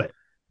to do it.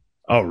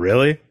 Oh,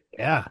 really?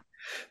 Yeah.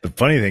 The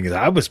funny thing is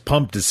I was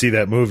pumped to see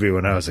that movie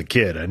when I was a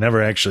kid. I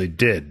never actually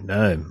did.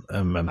 I'm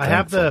I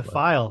have the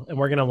file, and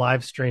we're going to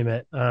live stream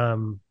it for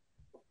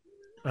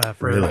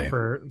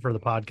the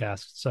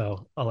podcast,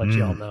 so I'll let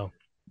you all know.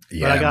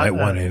 Yeah, I might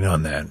want in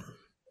on that.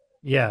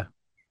 Yeah,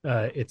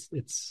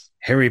 it's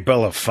Harry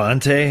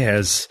Belafonte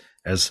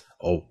as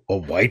a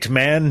white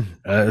man,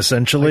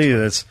 essentially.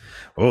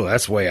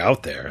 That's way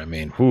out there. I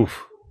mean,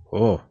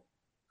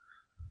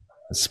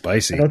 that's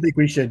spicy. I don't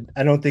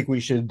think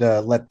we should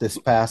let this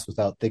pass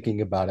without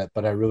thinking about it.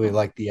 But I really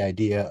like the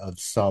idea of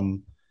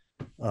some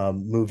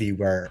movie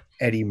where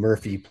Eddie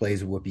Murphy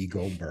plays Whoopi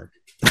Goldberg.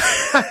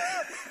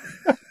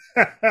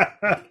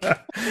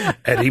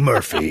 Eddie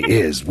Murphy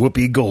is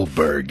Whoopi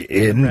Goldberg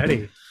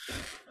in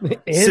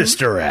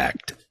Sister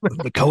Act,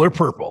 The Color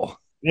Purple.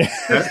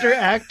 Sister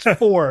Act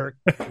 4,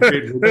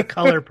 The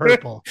Color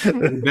Purple.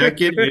 Did that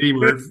get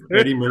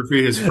Eddie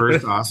Murphy his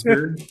first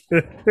Oscar?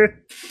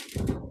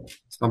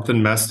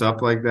 Something messed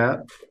up like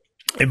that?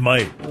 It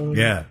might,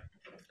 yeah.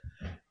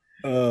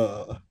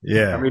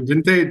 Yeah. I mean,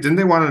 didn't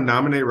they want to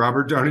nominate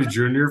Robert Downey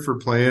Jr. for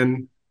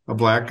playing a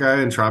black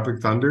guy in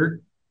Tropic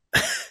Thunder?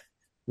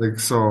 Like,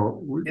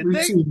 so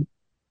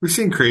we've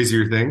seen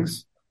crazier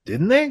things.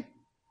 Didn't they?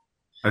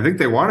 I think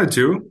they wanted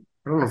to.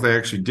 I don't know if they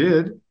actually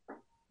did. I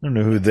don't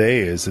know who they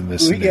is in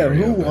this scenario.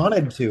 Yeah, who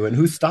wanted to and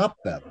who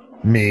stopped them?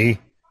 Me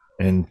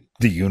and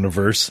the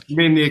universe. I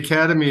mean, the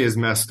Academy is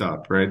messed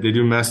up, right? They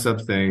do messed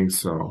up things,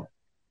 so,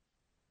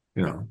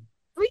 you know.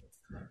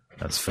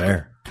 That's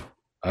fair.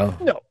 I'll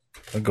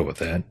go with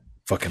that.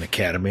 Fucking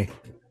Academy.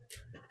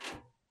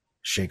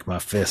 Shake my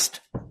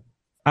fist.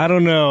 I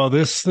don't know.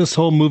 This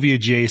whole movie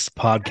adjacent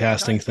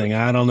podcasting thing,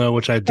 I don't know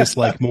which I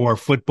dislike more,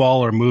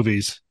 football or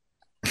movies.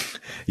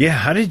 Yeah,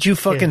 how did you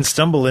fucking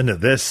stumble into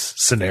this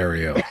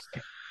scenario?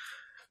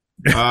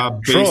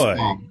 Troy,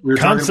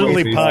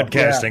 constantly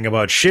podcasting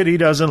about shit he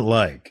doesn't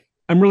like.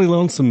 I'm really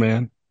lonesome,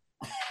 man.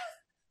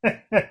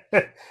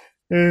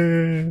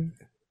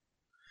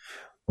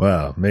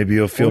 Well, maybe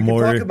you'll feel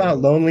more. Talk about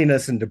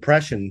loneliness and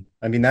depression.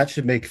 I mean, that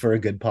should make for a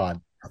good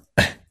pod.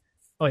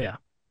 Oh yeah.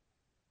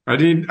 I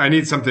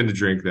need something to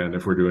drink then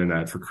if we're doing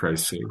that, for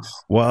Christ's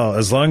sakes. Well,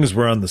 as long as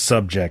we're on the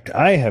subject,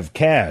 I have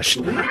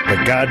cashed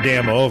the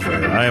goddamn over.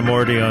 I am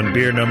already on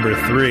beer number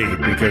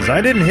 3 because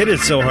I didn't hit it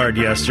so hard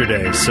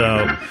yesterday.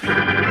 So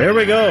there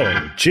we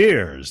go.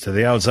 Cheers to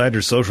the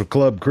Outsider Social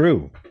Club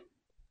crew.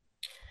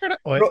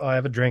 Oh, I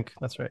have a drink.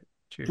 That's right.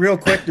 Cheers. Real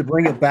quick to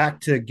bring it back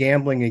to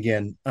gambling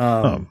again.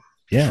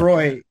 Yeah.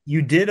 Troy,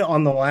 you did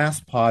on the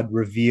last pod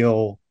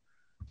reveal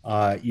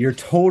your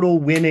total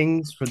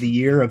winnings for the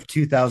year of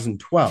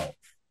 2012.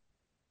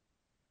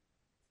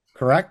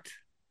 Correct?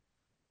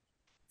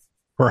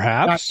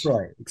 Perhaps. Not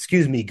Troy.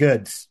 Excuse me,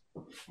 Goods.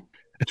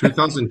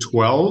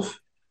 2012?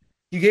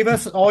 You gave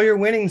us all your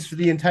winnings for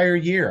the entire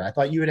year. I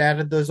thought you had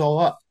added those all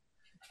up.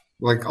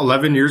 Like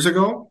 11 years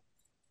ago?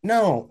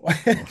 No.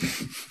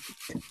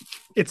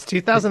 It's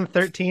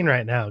 2013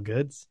 right now,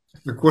 Goods.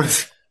 Like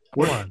what?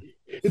 Come on.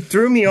 It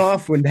threw me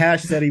off when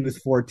Hash said he was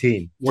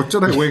 14. What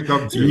did I wake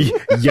up to?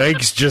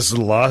 Yikes just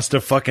lost a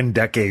fucking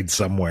decade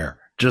somewhere.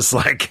 Just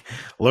like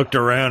looked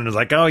around and was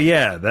like, oh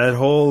yeah,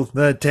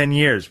 that 10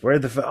 years. Where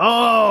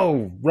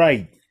oh,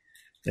 right.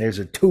 There's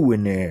a 2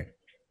 in there.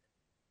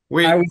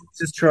 Wait. I was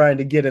just trying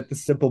to get at the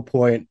simple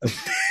point of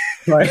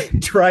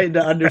trying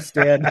to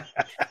understand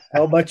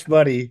how much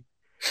money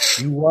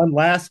you won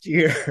last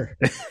year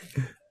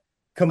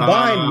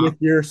combined with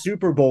your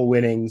Super Bowl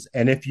winnings,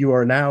 and if you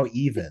are now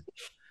even.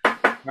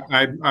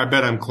 I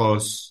bet I'm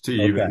close to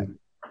even.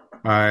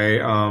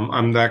 Okay.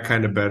 I'm that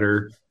kind of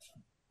better.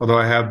 Although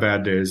I have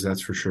bad days,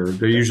 that's for sure.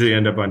 They usually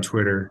end up on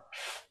Twitter.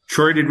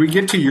 Troy, did we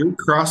get to your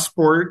cross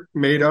sport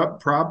made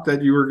up prop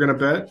that you were going to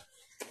bet?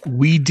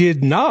 We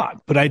did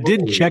not, but I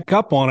did check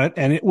up on it,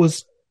 and it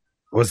was.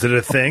 Was it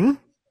a thing?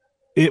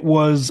 It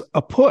was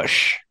a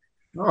push.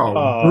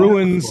 Oh,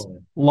 Bruins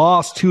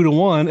lost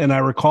 2-1, and I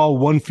recall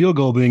one field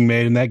goal being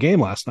made in that game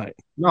last night.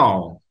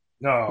 No.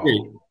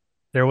 Wait.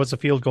 There was a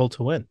field goal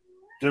to win.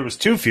 There was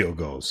 2 field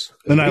goals.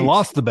 Then I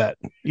lost the bet.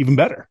 Even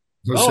better.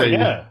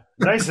 Yeah.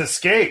 Nice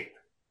escape.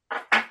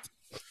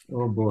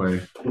 Oh, boy.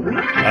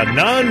 A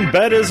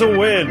non-bet is a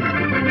win.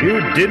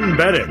 You didn't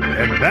bet it,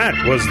 and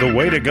that was the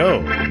way to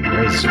go,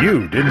 as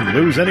you didn't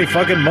lose any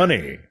fucking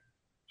money.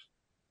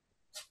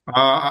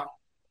 I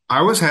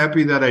was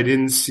happy that I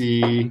didn't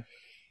see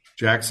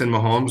Jackson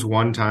Mahomes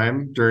one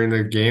time during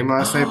the game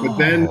last night, but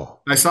then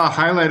I saw a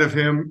highlight of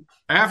him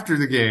after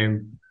the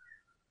game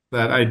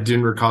that I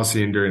didn't recall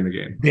seeing during the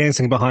game.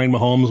 Dancing behind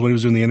Mahomes when he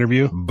was doing the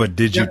interview. But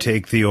did you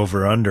take the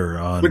over-under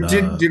on But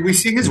did we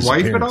see his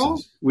wife at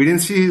all? We didn't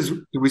see his –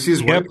 did we see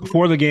his wife?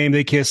 Before the game,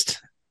 they kissed.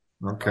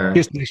 Okay.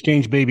 Kissed and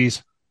exchanged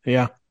babies.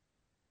 Yeah.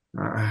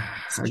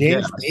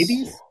 Exchanged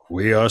babies?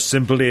 We are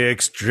simply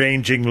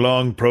exchanging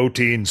long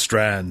protein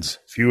strands.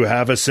 If you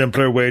have a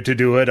simpler way to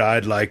do it,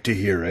 I'd like to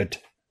hear it.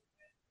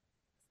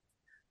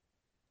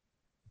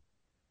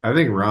 I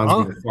think Ron's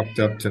more fucked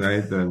up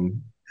tonight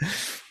than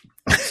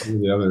some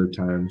of the other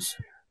times.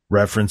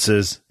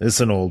 References. It's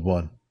an old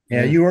one.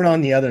 Yeah, you weren't on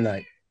the other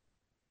night.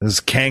 This is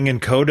Kang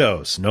and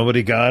Kodos.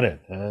 Nobody got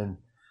it. And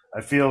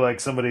I feel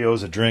like somebody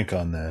owes a drink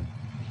on that.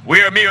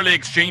 We're merely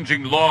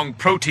exchanging long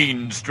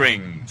protein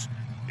strings.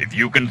 If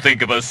you can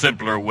think of a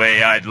simpler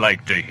way, I'd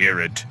like to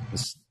hear it.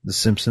 The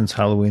Simpsons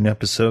Halloween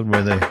episode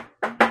where they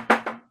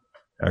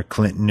are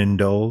Clinton and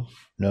Dole?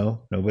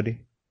 No? Nobody?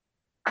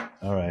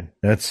 All right.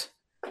 That's...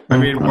 I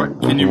mean, what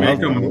can you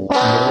make a more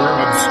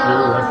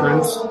obscure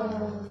reference?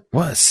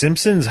 What?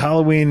 Simpsons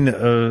Halloween?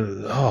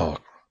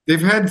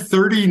 They've had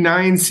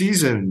 39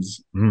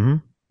 seasons. Mm-hmm.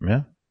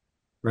 Yeah.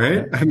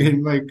 Right? I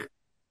mean, like,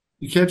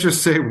 you can't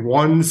just say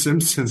one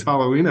Simpsons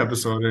Halloween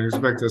episode and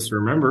expect us to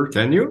remember,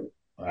 can you?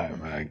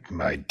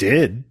 I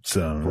did.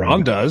 So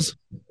Ron does.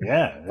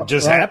 Yeah, it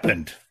just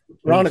happened.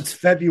 Ron, it's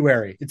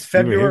February. It's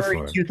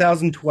February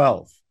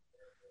 2012.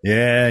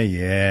 Yeah,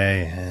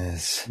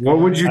 yes. What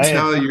would you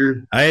tell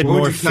I had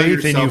more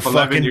faith in you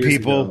fucking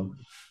people. Ago?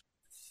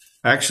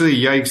 Actually,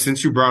 yikes,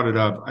 since you brought it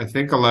up, I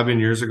think 11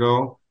 years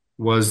ago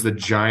was the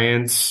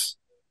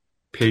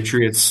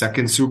Giants-Patriots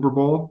second Super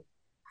Bowl.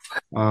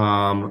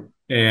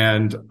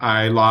 And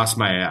I lost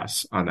my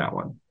ass on that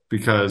one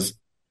because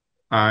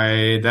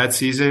that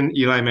season,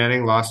 Eli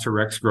Manning lost to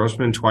Rex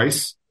Grossman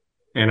twice.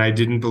 And I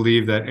didn't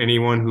believe that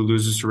anyone who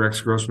loses to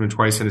Rex Grossman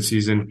twice in a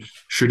season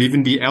should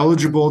even be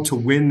eligible to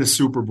win the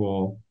Super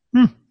Bowl.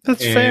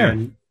 That's fair.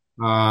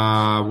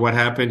 What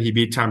happened? He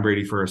beat Tom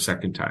Brady for a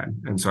second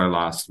time. And so I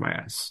lost my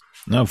ass.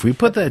 No, if we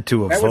put that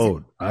to a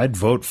vote, I'd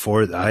vote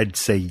for it. I'd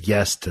say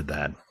yes to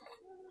that.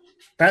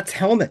 That's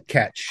helmet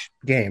catch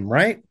game,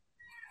 right?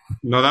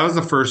 No, that was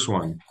the first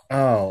one.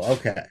 Oh,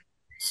 okay.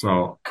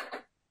 So,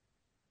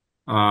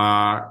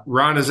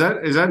 Ron, is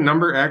that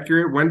number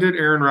accurate? When did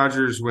Aaron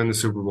Rodgers win the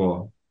Super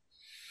Bowl?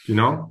 Do you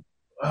know?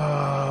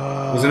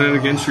 Wasn't it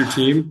against your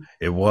team?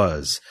 It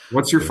was.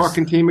 What's your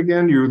fucking team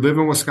again? You live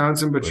in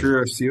Wisconsin, but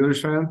you're a Steelers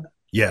fan?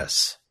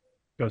 Yes.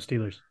 Go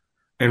Steelers.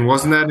 And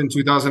wasn't that in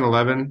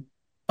 2011?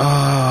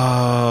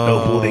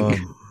 No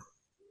voting.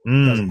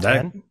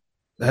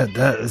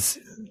 That is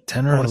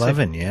 10 or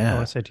 11, yeah. I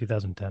want to say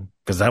 2010.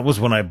 Because that was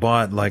when I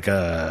bought like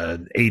a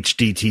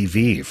HD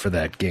TV for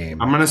that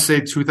game. I'm going to say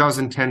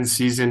 2010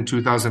 season,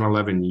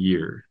 2011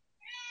 year.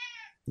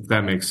 If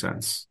that makes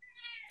sense.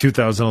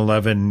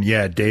 2011,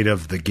 yeah, date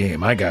of the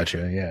game. I got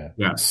you, yeah.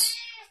 Yes.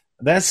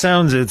 That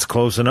sounds, it's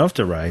close enough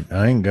to right.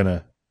 I ain't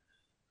gonna.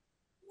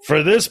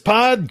 For this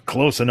pod,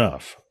 close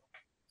enough.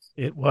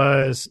 It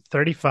was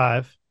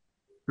 35.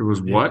 It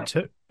was what?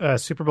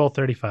 Super Bowl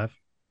 35.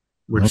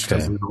 Which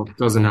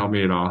doesn't help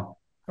me at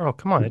all. Oh,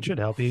 come on. It should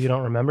help you. You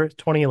don't remember?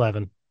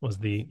 2011 was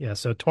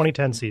so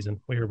 2010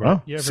 season. We were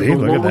about. Oh, see,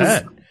 look at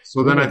that.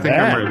 So then I think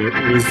I'm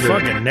right. It was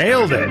fucking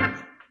nailed it.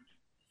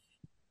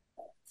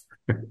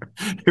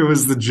 It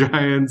was the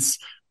Giants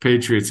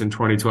Patriots in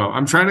 2012.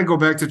 I'm trying to go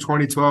back to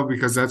 2012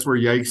 because that's where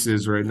Yikes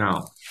is right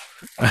now.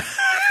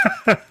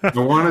 I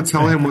want to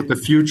tell him what the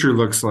future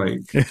looks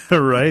like.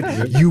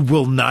 Right? You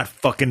will not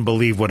fucking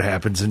believe what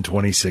happens in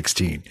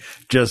 2016.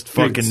 Just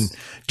fucking,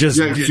 just,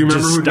 do you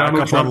remember who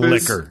Donald Trump is?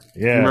 Liquor.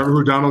 Yeah. You remember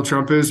who Donald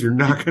Trump is? You're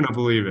not going to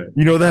believe it.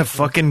 You know that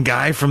fucking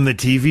guy from the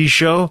TV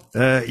show?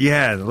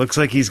 Yeah, it looks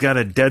like he's got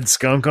a dead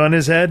skunk on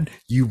his head.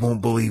 You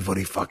won't believe what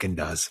he fucking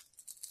does.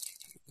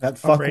 That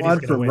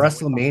fuckwad from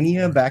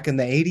WrestleMania back in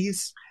the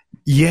 80s?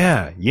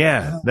 Yeah.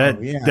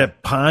 That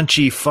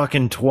paunchy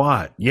fucking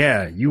twat.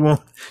 Yeah, you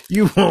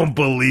won't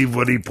believe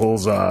what he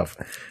pulls off.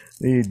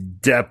 The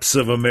depths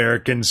of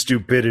American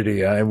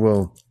stupidity. I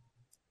will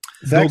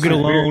go get a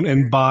loan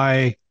and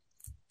buy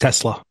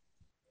Tesla.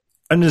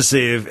 I'm just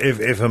saying,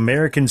 if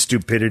American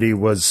stupidity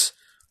was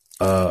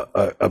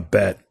a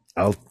bet,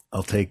 I'll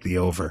take the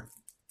over.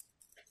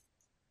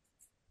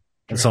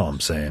 That's all I'm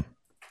saying.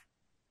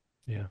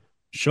 Yeah.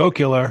 Show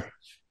killer.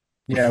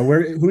 Yeah,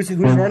 who's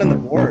running the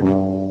board?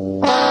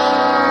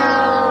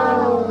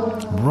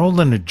 I'm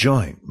rolling a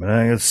joint, but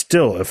I can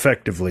still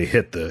effectively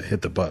hit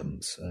the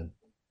buttons.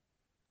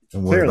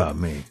 Don't worry about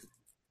me.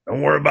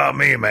 Don't worry about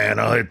me, man.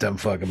 I'll hit them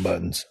fucking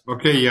buttons.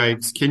 Okay,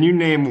 Yikes. Can you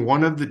name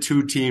one of the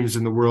two teams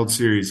in the World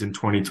Series in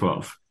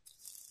 2012?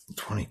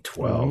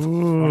 2012.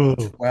 Ooh.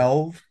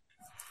 12?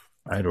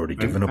 I'd already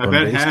given up on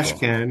baseball. baseball. Hash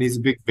can. He's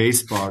a big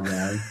baseball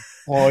guy.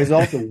 Oh, he's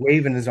also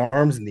waving his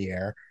arms in the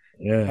air.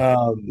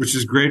 Yeah. Which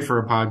is great for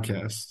a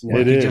podcast. Yeah,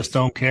 it is. Just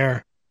don't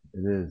care.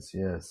 It is,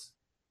 yes.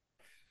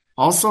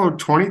 Also,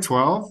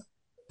 2012,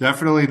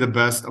 definitely the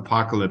best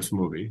apocalypse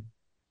movie.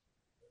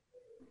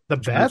 The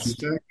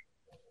best?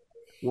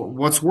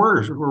 What's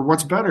worse or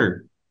what's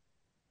better?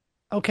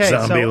 Okay,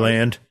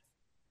 Zombieland.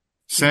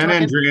 San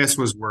Andreas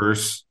was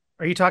worse.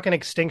 Are you talking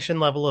extinction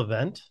level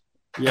event?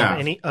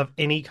 Yeah. Of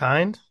any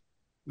kind?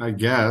 I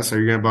guess. Are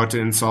you about to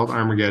insult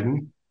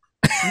Armageddon?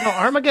 No,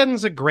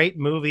 Armageddon's a great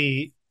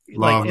movie.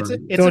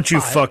 Don't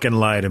you fucking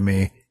lie to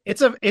me.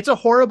 It's a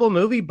horrible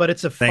movie, but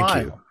it's a Thank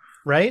file, you.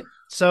 right?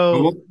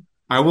 So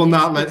I will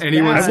not let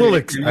anyone. I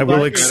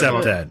will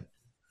accept that.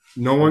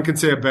 No one can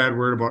say a bad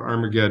word about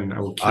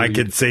Armageddon. I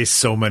could say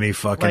so many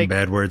fucking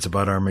bad words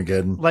about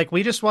Armageddon. Like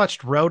we just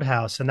watched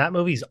Roadhouse, and that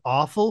movie's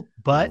awful,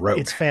 but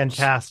it's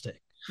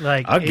fantastic.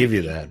 Like I'll give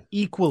you that.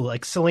 Equal.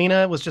 Like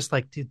Selena was just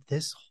like, dude,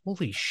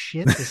 holy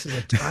shit, this is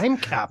a time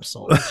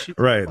capsule.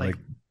 Right. Like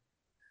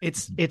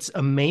it's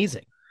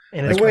amazing.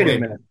 And it's wait a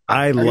minute.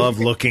 I love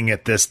looking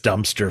at this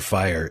dumpster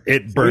fire.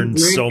 It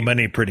burns so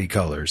many pretty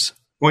colors.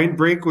 Point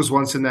Break was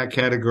once in that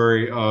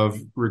category of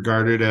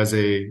regarded as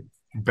a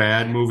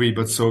bad movie,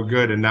 but so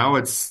good. And now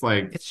it's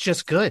like... It's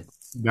just good.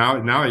 Now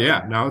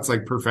it's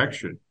like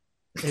perfection.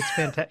 It's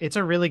fantastic. It's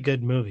a really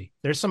good movie.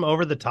 There's some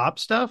over-the-top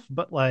stuff,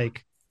 but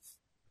like...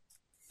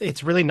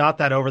 It's really not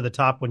that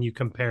over-the-top when you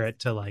compare it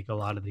to like a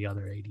lot of the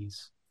other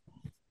 80s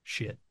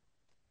shit.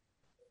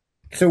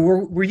 So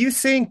were you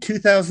saying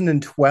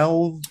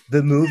 2012,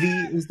 the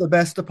movie, is the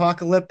best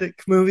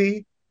apocalyptic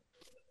movie?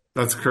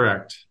 That's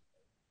correct.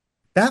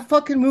 That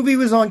fucking movie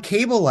was on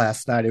cable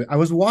last night. I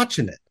was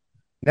watching it.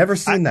 Never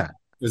seen that.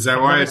 Is that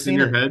why it's in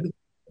your head?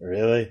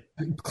 Really?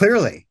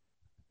 Clearly.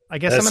 I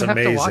guess I'm going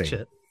to have to watch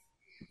it.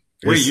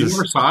 Wait, you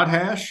never saw it,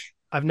 Hash?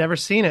 I've never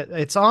seen it.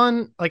 It's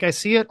on, like, I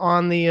see it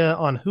on the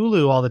on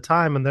Hulu all the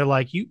time, and they're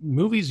like,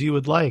 movies you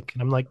would like.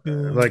 And I'm like,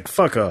 like,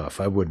 fuck off.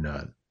 I would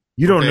not.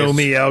 You don't know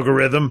me,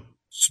 algorithm.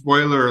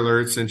 Spoiler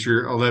alert, since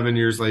you're 11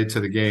 years late to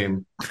the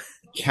game.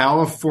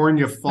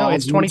 California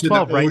falls into the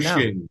ocean.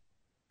 Right now.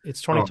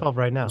 It's 2012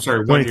 right now.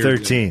 Sorry,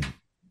 2013.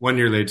 1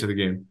 year late to the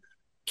game.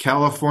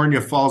 California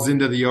falls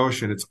into the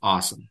ocean. It's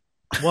awesome.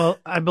 Well,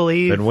 I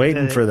believe... Been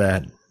waiting for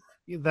that.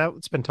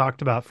 That's been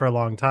talked about for a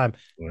long time.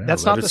 Well,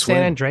 that's not the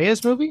San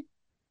Andreas movie?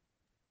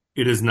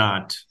 It is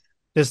not.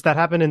 Does that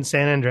happen in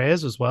San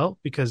Andreas as well?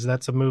 Because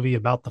that's a movie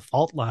about the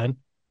fault line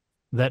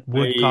that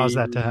would cause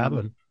that to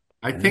happen.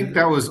 I think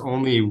that was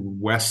only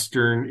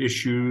Western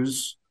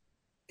issues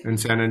in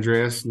San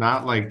Andreas,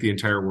 not like the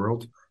entire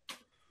world.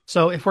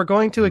 So if we're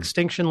going to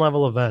extinction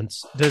level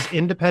events, does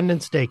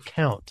Independence Day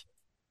count?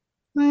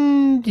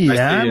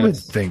 I would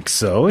think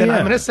so. Then I'm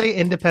going to say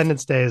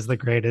Independence Day is the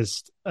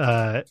greatest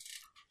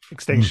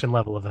extinction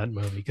level event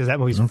movie because that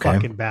movie's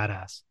fucking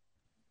badass.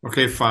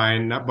 Okay,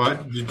 fine.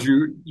 But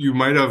you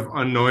might have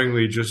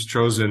unknowingly just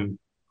chosen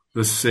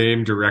the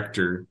same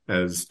director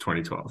as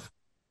 2012.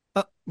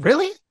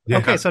 Really? Yeah.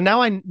 Okay, so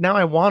now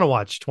I want to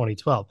watch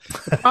 2012.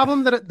 The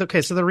problem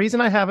so the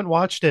reason I haven't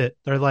watched it,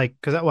 they're like,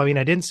 because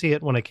I didn't see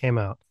it when it came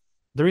out.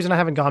 The reason I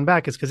haven't gone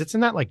back is because it's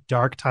in that like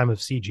dark time of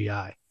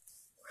CGI.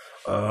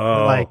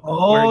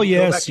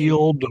 Yes, the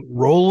old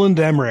Roland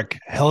Emmerich,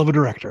 hell of a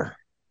director.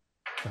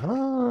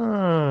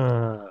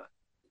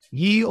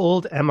 Ye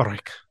old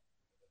Emmerich.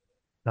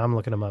 Now I'm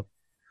looking him up.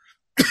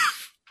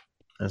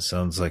 That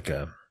sounds like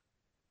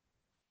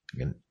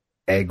an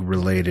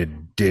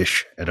egg-related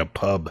dish at a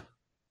pub.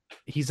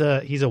 He's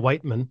a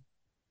white man.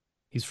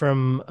 He's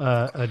from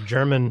a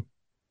German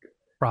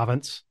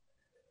province,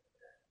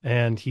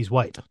 and he's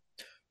white.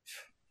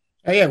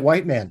 Oh yeah,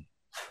 white man.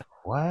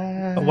 What?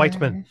 A white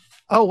man.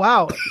 Oh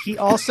wow! He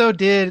also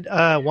did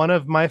one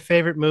of my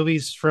favorite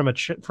movies from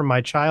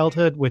my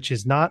childhood, which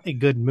is not a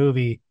good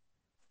movie.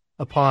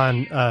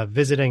 Upon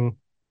visiting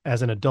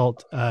as an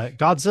adult,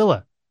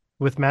 Godzilla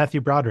with Matthew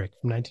Broderick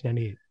from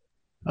 1998.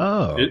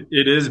 Oh,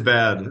 it is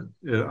bad.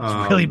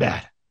 It's really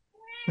bad.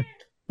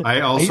 I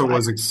also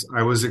was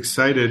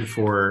excited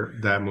for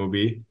that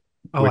movie.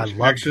 Oh, which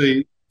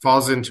actually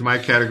falls into my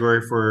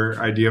category for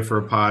idea for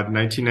a pod.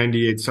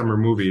 1998 summer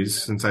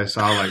movies, since I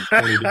saw like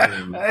 20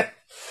 different.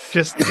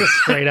 Just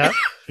straight up.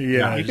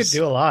 Yeah, you could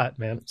do a lot,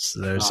 man.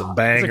 There's some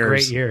bangers. It's a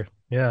great year.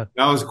 Yeah,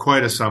 that was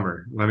quite a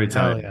summer. Let me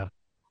tell you. Yeah.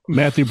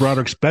 Matthew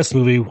Broderick's best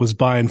movie was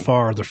by and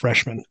far The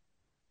Freshman.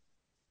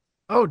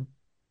 Oh,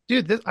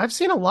 dude, I've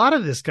seen a lot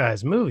of this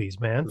guy's movies,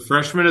 man. The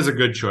Freshman is a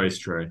good choice,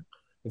 Troy.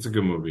 It's a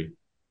good movie.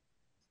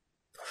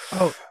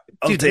 Oh,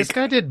 dude, this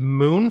guy did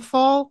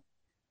Moonfall,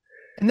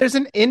 and there's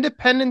an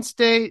Independence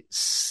Day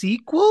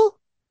sequel?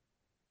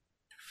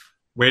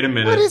 Wait a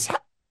minute.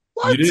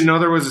 What? You didn't know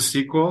there was a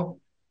sequel?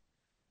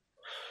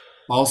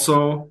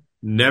 Also,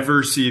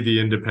 never see the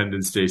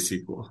Independence Day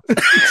sequel.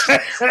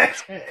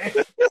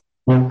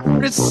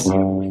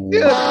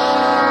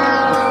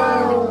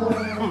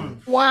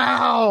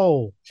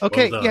 Wow.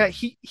 Okay, well, yeah,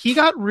 he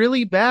got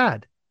really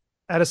bad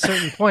at a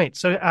certain point.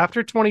 So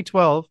after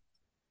 2012,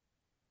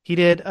 he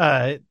did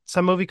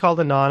some movie called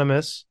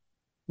Anonymous,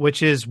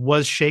 which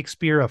was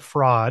Shakespeare a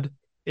fraud?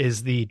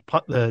 Is the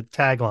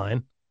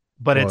tagline,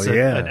 but it's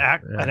an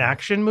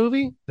action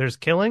movie. There's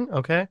killing,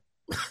 okay,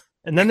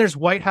 and then there's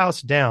White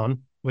House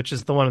Down, which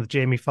is the one with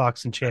Jamie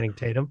Foxx and Channing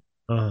Tatum,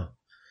 and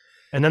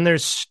then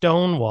there's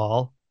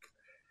Stonewall,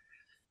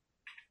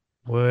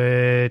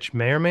 which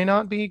may or may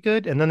not be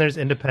good. And then there's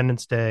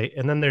Independence Day.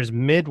 And then there's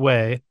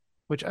Midway,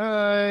 which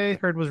I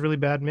heard was really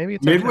bad. Maybe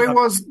it's Midway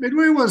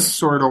was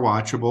sort of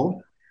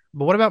watchable.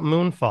 But what about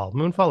Moonfall?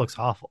 Moonfall looks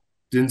awful.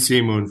 Didn't see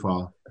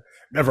Moonfall.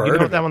 Never heard you know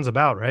of what that one's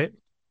about, right?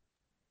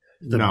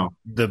 No.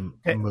 The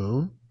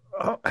moon?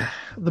 Oh,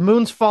 the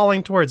moon's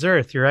falling towards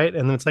Earth, you're right.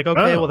 And then it's like,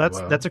 okay,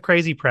 that's a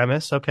crazy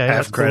premise. Okay.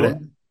 Half credit.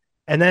 Cool.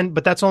 And then,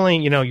 but that's only,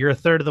 you're a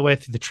third of the way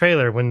through the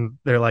trailer when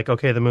they're like,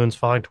 okay, the moon's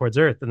falling towards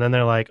Earth. And then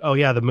they're like, oh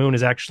yeah, the moon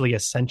is actually a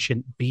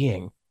sentient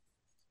being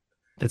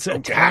that's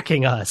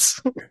attacking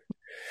us.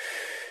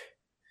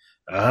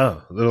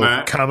 Oh, little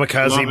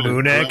kamikaze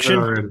moon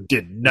action.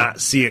 Did not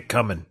see it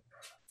coming.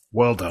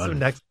 Well done. So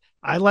next,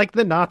 I like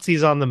the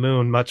Nazis on the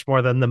moon much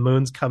more than the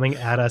moon's coming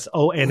at us.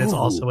 Oh, and it's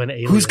also an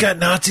alien. Who's got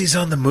Nazis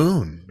on the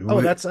moon?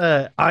 Oh, that's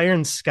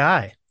Iron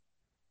Sky.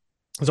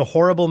 It's a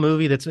horrible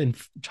movie that's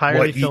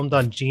entirely filmed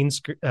on green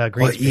screen.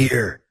 What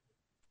year?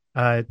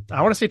 I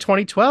want to say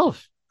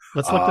 2012.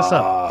 Let's look this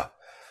up.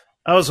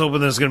 I was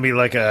hoping there's going to be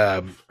like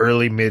a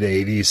early mid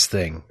 80s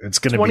thing. It's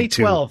going to be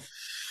 2012.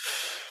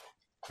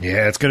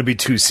 Yeah, it's going to be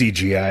too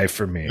CGI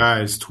for me.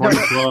 Guys,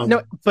 2012.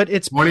 No, but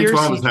it's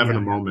 2012 is having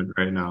a moment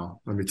right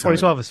now. Let me tell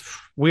 2012 is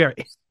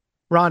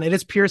Ron. It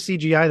is pure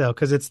CGI though,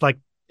 because it's like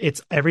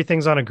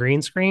everything's on a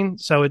green screen,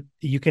 so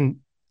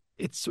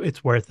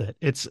it's worth it.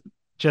 It's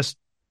just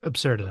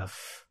absurd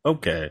enough.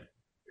 Okay.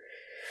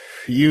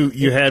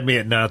 You had me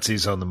at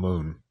Nazis on the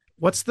moon.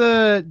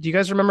 Do you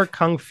guys remember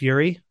Kung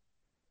Fury?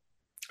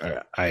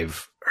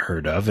 I've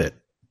heard of it.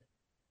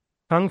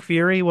 Kung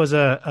Fury was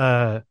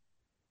a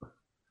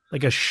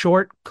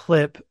short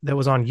clip that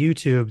was on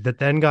YouTube that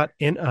then got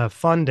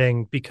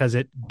funding because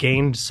it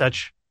gained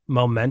such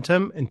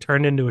momentum and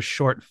turned into a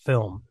short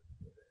film.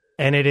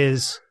 And it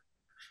is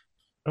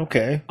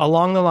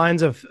along the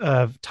lines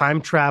of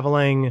time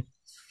traveling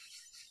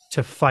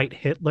to fight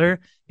Hitler.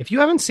 If you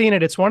haven't seen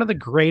it, it's one of the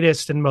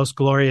greatest and most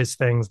glorious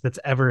things that's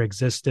ever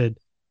existed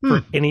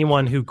for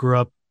anyone who grew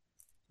up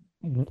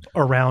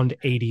around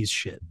 80s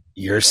shit.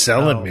 You're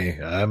selling me.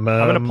 I'm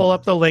going to pull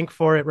up the link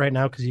for it right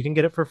now because you can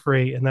get it for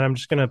free, and then I'm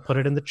just going to put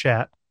it in the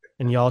chat,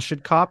 and y'all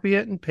should copy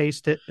it and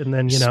paste it, and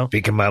then,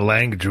 Speaking my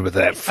language with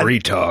that free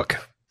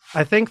talk.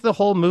 I think the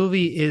whole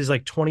movie is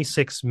like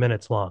 26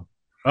 minutes long.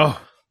 Oh,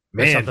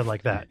 man. Or something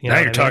like that. Now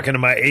you're talking to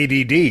my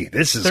ADD.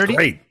 This is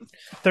great.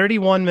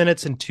 31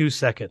 minutes and 2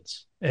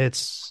 seconds.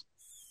 It's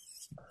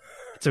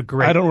a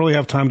great... I don't really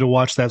have time to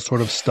watch that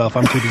sort of stuff.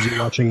 I'm too busy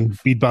watching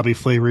Beat Bobby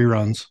Flay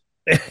reruns.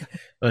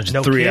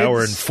 No 3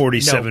 hour and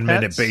 47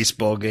 minute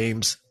baseball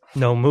games.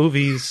 No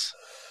movies.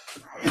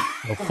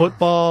 No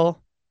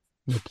football.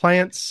 No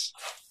plants.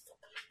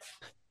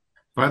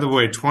 By the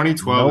way,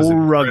 2012 is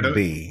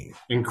rugby.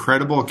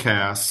 Incredible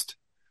cast,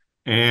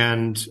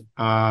 and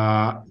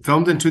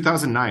filmed in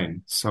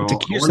 2009. So it's a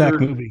Cusack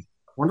movie.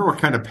 I wonder what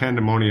kind of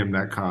pandemonium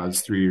that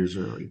caused 3 years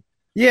early.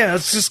 Yeah, I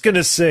was just going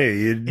to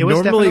say,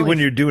 normally when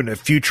you're doing a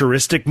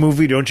futuristic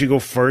movie, don't you go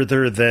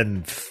further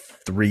than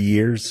 3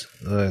 years?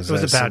 It was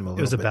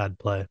a bad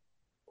play.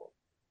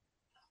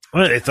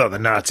 Well, they thought the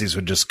Nazis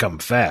would just come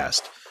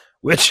fast,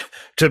 which,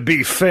 to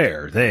be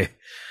fair, they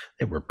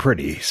were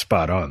pretty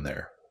spot on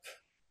there.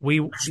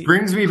 Which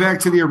brings me back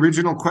to the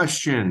original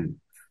question.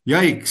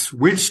 Yikes.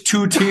 Which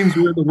two teams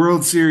were in the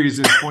World Series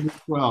in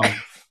 2012?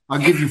 I'll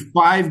give you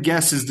 5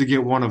 guesses to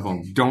get one of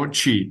them. Don't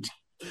cheat.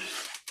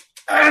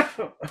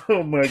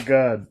 Oh, my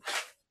God.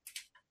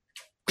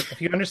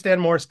 If you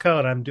understand Morse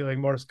code, I'm doing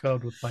Morse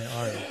code with my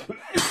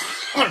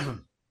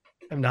arms.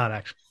 I'm not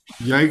actually.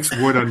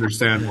 Yikes would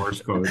understand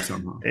Morse code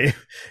somehow. It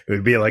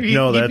would be like,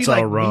 no, that's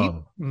all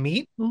wrong.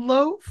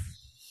 Meatloaf?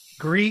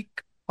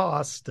 Greek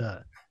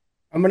pasta.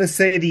 I'm going to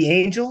say the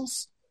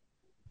Angels.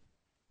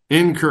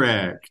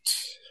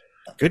 Incorrect.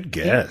 Good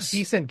guess.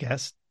 Decent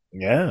guess.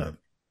 Yeah.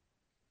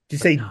 Did you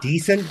say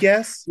decent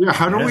guess? Yeah.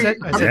 How do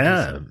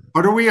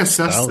we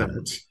assess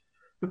that?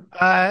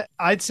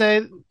 I'd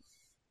say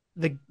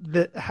the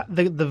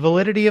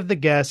validity of the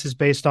guess is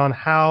based on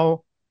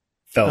how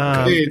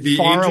far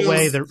Angels,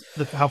 away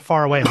how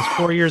far away. It was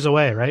 4 years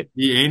away, right?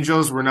 The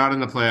Angels were not in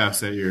the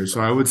playoffs that year,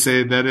 so I would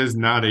say that is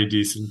not a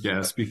decent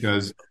guess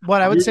because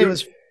what I would say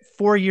was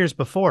 4 years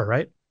before,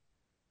 right?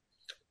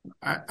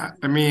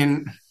 I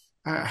mean,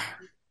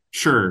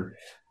 sure.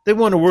 They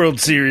won a World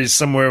Series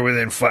somewhere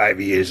within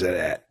 5 years of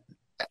that.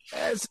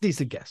 That's a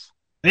decent guess.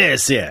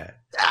 Yes, yeah.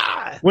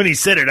 When he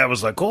said it, I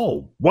was like,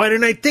 oh, why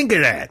didn't I think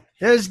of that?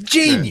 That was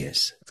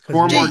genius. Yeah.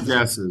 4 more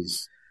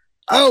guesses.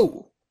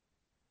 Oh.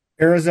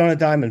 Arizona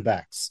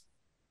Diamondbacks.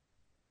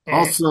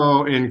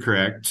 Also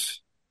incorrect.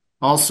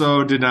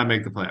 Also did not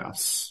make the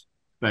playoffs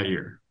that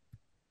year.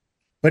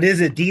 But is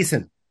it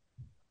decent?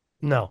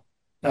 No.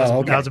 That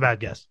was a bad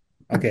guess.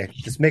 Okay,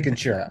 just making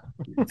sure.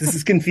 This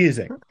is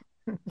confusing.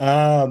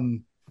 I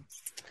mean,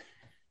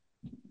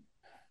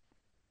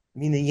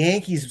 the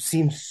Yankees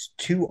seems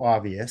too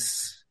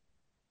obvious.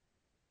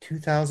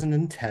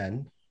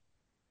 2010.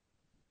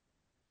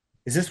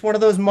 Is this one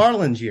of those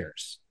Marlins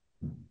years?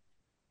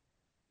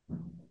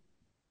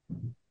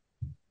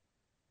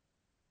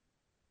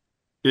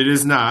 It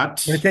is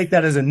not. I'm going to take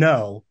that as a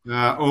no.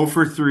 0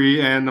 for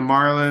 3, and the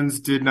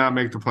Marlins did not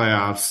make the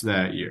playoffs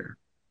that year.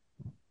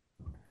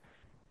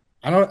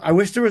 I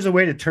wish there was a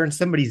way to turn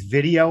somebody's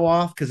video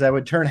off because I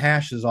would turn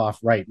Hash's off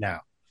right now.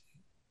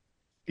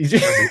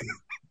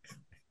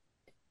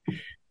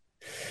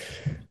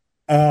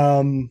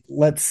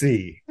 Let's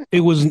see.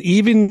 It was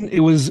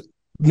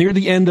near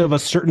the end of a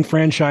certain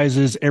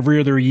franchise's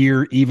every other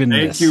year, even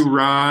Thank you,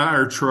 Ron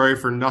or Troy,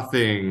 for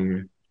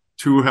nothing.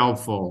 Too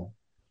helpful.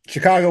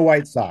 Chicago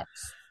White Sox.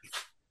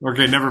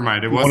 Okay, never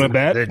mind. It wasn't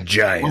the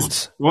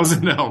Giants.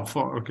 Wasn't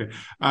helpful. Okay.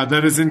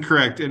 That is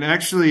incorrect. And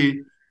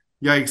actually,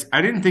 yikes,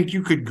 I didn't think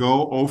you could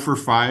go 0 for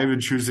 5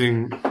 in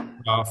choosing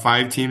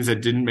 5 teams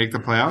that didn't make the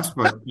playoffs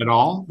at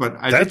all.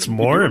 But that's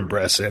more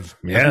impressive.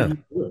 Yeah.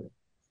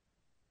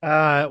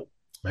 I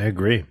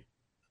agree.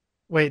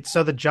 Wait,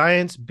 so the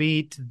Giants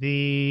beat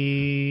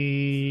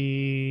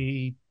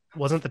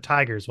wasn't the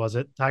Tigers, was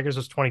it? Tigers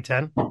was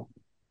 2010?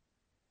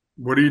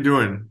 What are you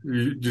doing?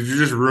 Did you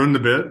just ruin the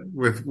bit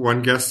with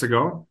one guess to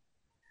go?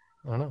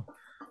 I don't know.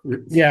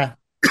 Yeah.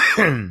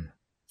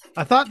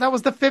 I thought that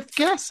was the 5th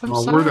guess. I'm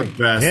sorry. We're the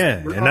best. Yeah,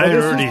 and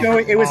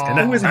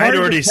I'd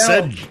already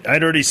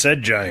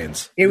said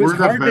Giants. It was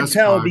hard to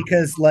tell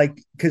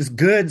because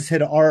Goods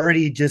had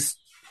already just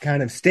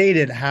kind of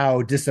stated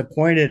how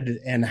disappointed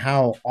and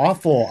how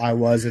awful I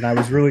was, and I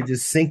was really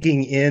just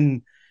sinking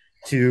in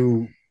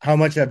to how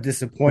much I've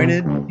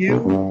disappointed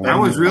you. I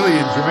was really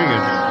enjoying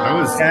it.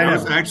 I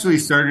was actually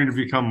starting to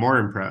become more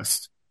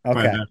impressed.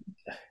 Okay.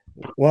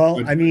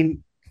 Well, I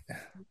mean,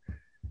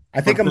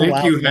 I think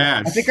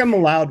I'm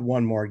allowed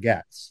one more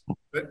guess.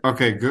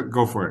 Okay,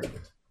 go for it.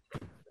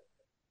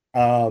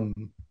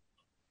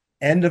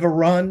 End of a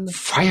run.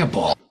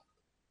 Fireball.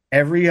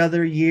 Every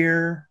other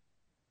year.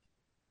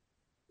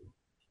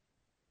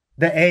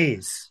 The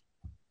A's.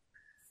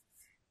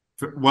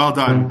 Well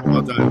done.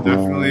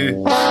 Definitely.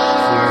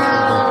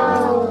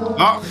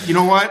 Oh, you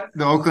know what?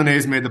 The Oakland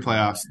A's made the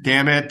playoffs.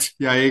 Damn it.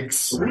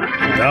 Yikes.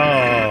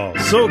 Oh,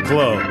 so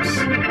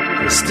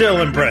close.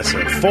 Still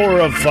impressive. 4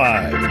 of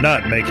 5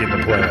 not making the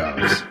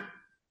playoffs.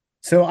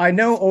 So I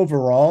know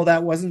overall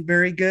that wasn't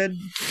very good,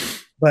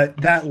 but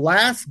that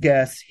last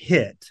guess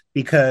hit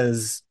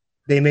because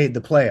they made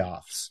the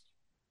playoffs.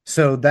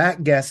 So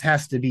that guess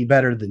has to be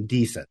better than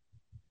decent.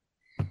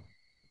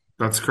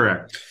 That's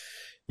correct.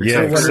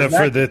 Yeah, except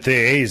for that the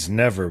A's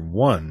never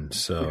won.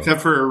 So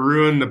except for it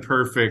ruined the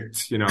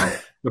perfect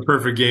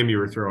game you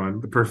were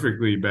throwing, the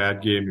perfectly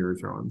bad game you were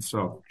throwing.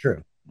 So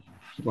true.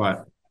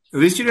 But at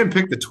least you didn't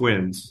pick the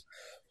Twins.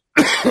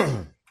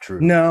 True.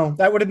 No,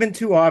 that would have been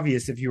too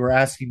obvious if you were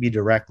asking me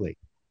directly.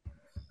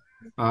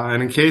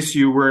 And in case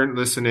you weren't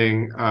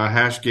listening,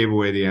 Hash gave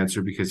away the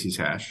answer because he's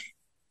Hash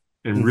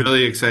and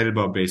really excited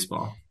about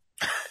baseball.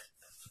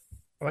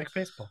 I like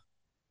baseball.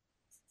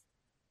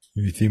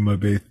 Have you seen my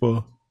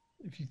baseball?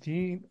 If you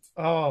see,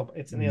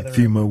 it's in the other room.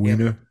 See my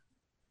winner?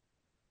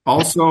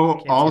 Also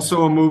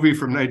a movie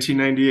from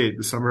 1998,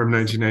 the summer of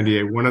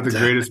 1998, one of the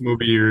greatest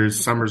movie years,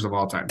 summers of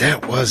all time.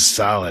 That was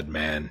solid,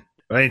 man.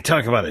 I mean,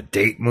 talk about a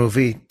date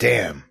movie.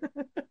 Damn.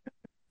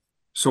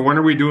 So when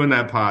are we doing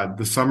that pod?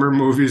 The summer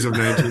movies of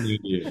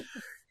 1988.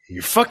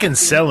 You're fucking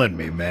selling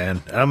me,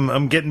 man.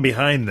 I'm getting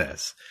behind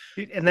this.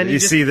 And then you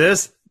see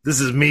this? This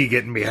is me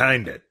getting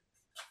behind it.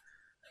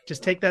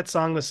 Just take that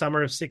song, The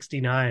Summer of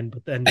 69,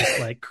 but then just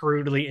like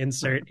crudely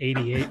insert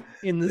 88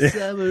 in the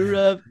summer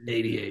of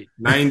 88.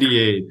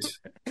 98.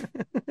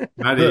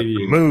 Not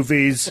 88.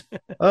 Movies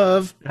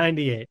of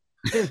 98.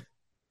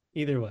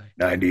 Either way.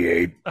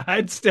 98.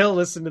 I'd still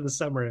listen to the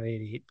Summer of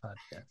 88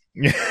 podcast.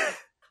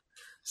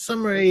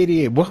 Summer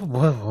 88.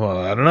 Well,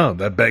 I don't know.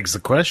 That begs the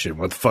question.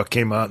 What the fuck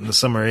came out in the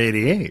summer of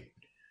 88?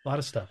 A lot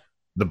of stuff.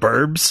 The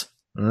Burbs?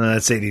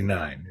 That's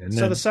 89. And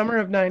so the summer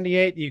of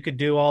 98, you could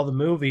do all the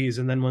movies,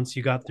 and then once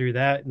you got through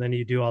that, and then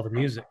you do all the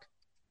music.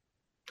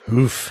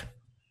 Oof.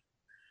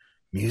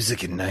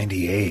 Music in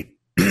 98.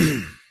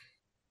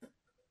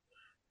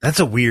 That's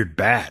a weird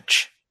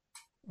batch.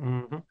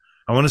 Mm-hmm.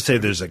 I want to say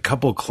there's a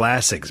couple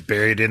classics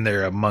buried in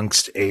there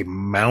amongst a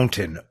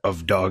mountain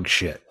of dog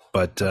shit.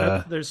 But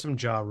there's some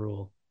Ja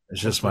Rule. It's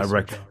just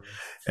my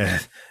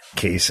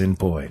case in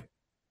point.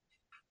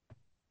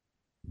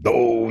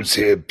 Those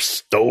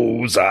hips,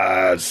 those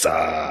eyes.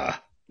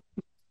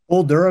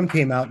 Bull Durham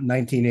came out in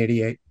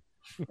 1988.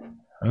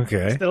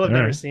 Okay. Still have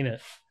never seen it.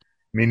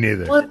 Me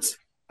neither. What?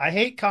 I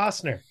hate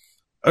Costner.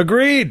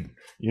 Agreed.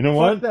 You know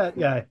what? Fuck that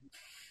guy.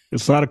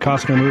 It's not a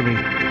Costner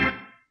movie.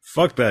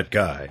 Fuck that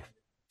guy.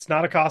 It's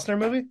not a Costner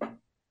movie?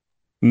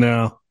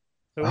 No.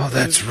 So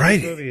that's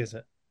right. What movie is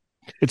it?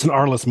 It's an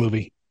Arliss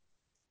movie.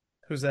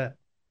 Who's that?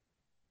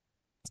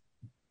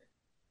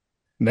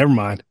 Never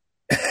mind.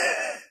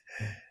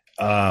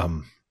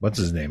 What's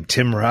his name?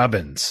 Tim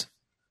Robbins.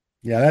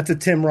 Yeah, that's a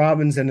Tim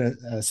Robbins and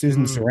a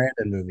Susan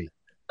Sarandon movie.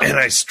 And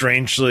I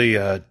strangely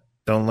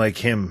don't like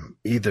him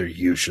either,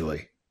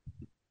 usually.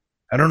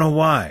 I don't know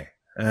why.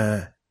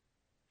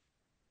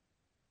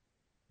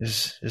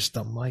 Just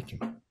don't like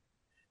him.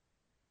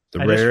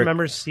 I just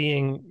remember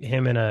seeing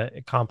him in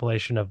a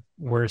compilation of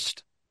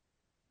worst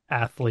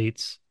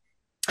athletes.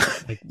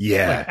 Like,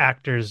 yeah. Like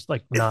actors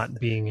like not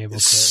being able to.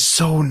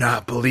 So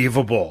not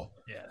believable.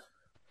 Yeah.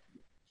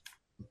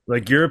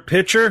 Like, you're a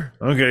pitcher?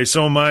 Okay,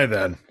 so am I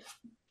then.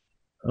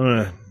 I'm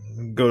going to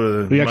go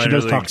to the He actually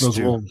does minor talk to those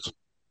leagues, wolves.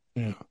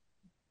 Yeah.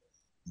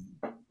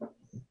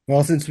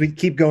 Well, since we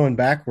keep going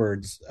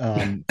backwards,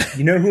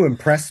 you know who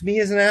impressed me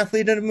as an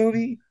athlete in a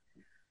movie?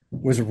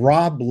 Was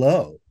Rob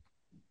Lowe.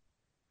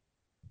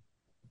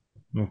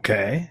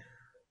 Okay.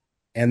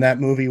 And that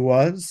movie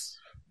was?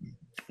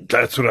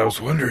 That's what I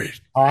was wondering.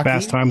 Hockey.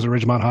 Fast Times at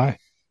Ridgemont High.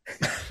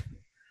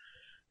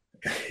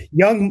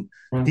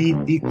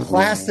 The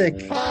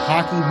classic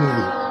hockey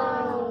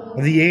movie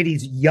of the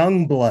 80s,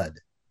 Youngblood.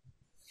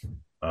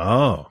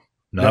 Oh,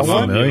 not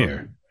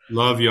familiar.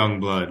 Love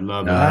Youngblood.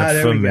 Love not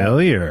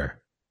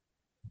familiar.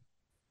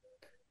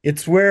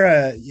 It's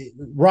where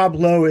Rob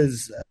Lowe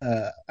is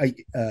a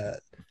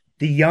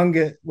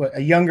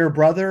younger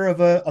brother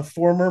of a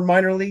former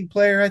minor league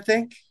player, I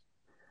think.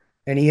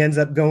 And he ends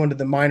up going to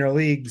the minor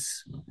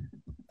leagues,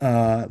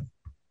 but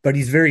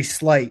he's very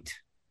slight,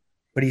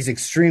 but he's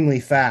extremely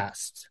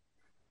fast.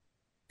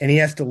 And he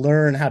has to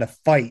learn how to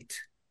fight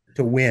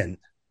to win.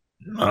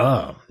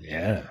 Oh,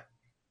 yeah.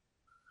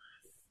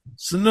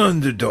 It's an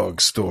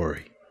underdog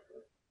story.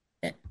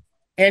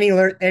 And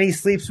he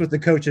sleeps with the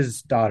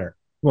coach's daughter.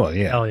 Well,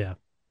 yeah. Hell yeah.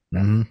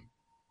 Mm-hmm.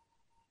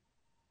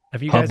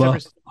 Have you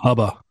guys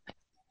Hubba.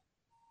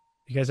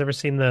 You guys ever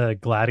seen the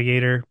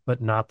Gladiator,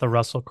 but not the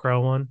Russell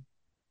Crowe one?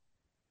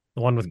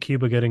 The one with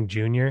Cuba Gooding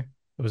Jr. It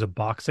was a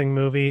boxing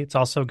movie. It's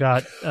also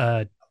got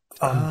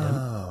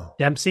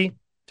Dempsey.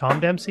 Tom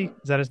Dempsey?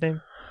 Is that his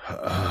name?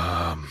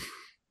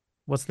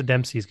 What's the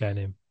Dempsey's guy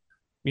name?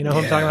 You know who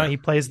I'm talking about? He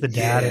plays the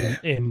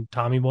dad in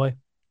Tommy Boy.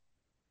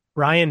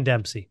 Brian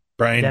Dempsey.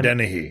 Brian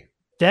Dennehy.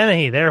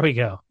 Dennehy, there we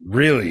go.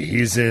 Really?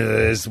 He's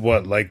is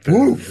what, like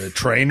the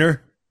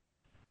trainer?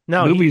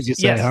 No, movies you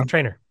say, yes, huh?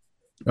 Trainer.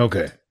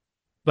 Okay.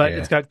 But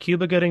it's got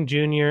Cuba Gooding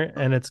Jr.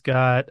 and it's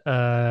got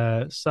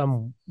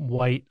some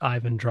white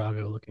Ivan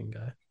Drago looking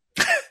guy.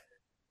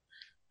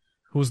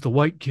 Who's the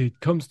white kid?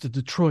 Comes to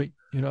Detroit.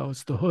 You know,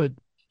 it's the hood.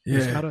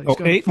 Yeah.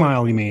 8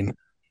 Mile, you mean?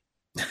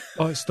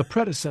 Oh, it's the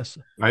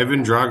predecessor.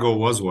 Ivan Drago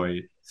was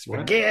white.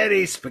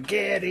 Spaghetti.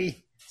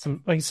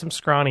 Some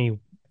scrawny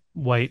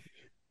white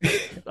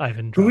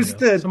Ivan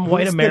Drago. Some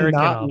white American,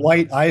 not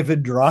white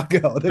Ivan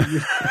Drago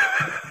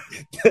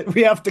that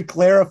we have to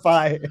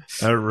clarify.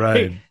 All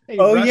right. Hey,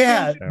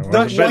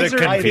 Russians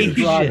are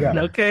Asian.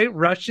 Okay,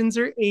 Russians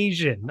are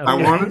Asian. Okay? I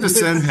wanted to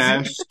send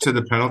Hash to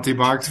the penalty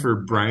box for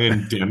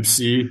Brian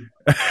Dempsey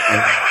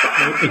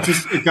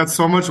It got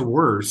so much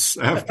worse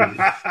after.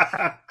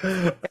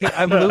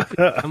 I'm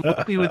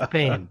loopy with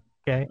pain.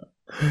 Okay.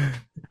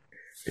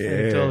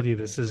 Yeah. I told you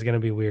this is going to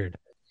be weird.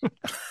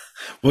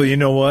 Well, you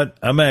know what?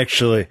 I'm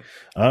gonna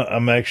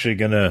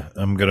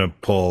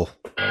pull.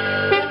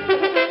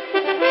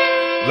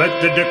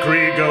 Let the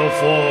decree go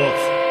forth.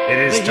 It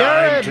is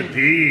time to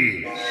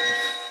pee.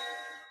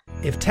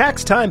 If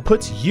tax time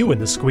puts you in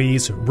the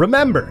squeeze,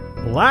 remember,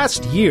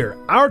 last year,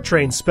 our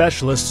trained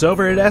specialists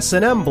over at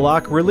S&M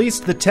Block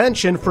released the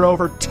tension for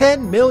over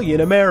 10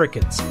 million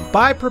Americans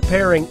by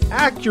preparing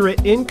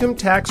accurate income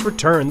tax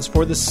returns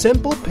for the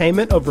simple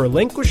payment of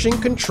relinquishing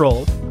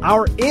control.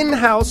 Our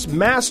in-house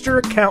master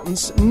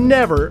accountants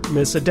never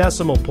miss a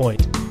decimal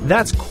point.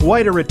 That's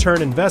quite a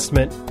return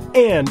investment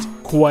and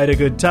quite a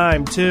good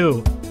time,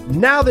 too.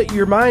 Now that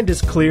your mind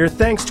is clear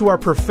thanks to our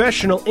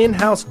professional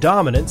in-house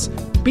dominance,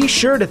 be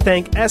sure to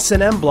thank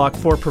S&M Block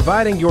for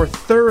providing your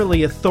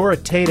thoroughly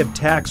authoritative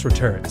tax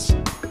returns.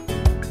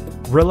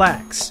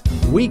 Relax.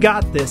 We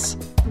got this.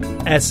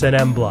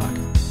 S&M Block.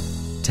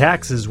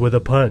 Taxes with a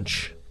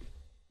punch.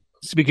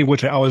 Speaking of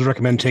which, I always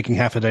recommend taking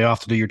half a day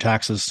off to do your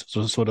taxes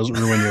so it doesn't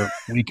ruin your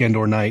weekend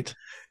or night.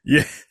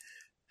 Yeah.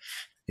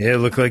 Yeah, it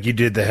looked like you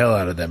did the hell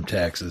out of them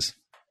taxes.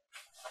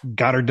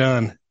 Got her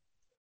done.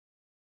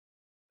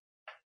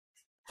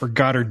 Or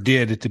got her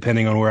did,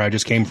 depending on where I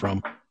just came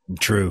from.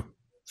 True.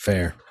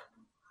 Fair.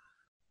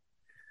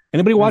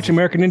 Anybody watch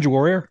American Ninja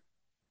Warrior?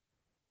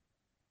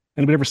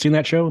 Anybody ever seen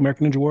that show,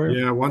 American Ninja Warrior?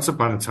 Yeah, once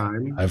upon a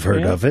time. I've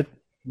heard of it.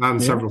 Not in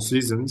several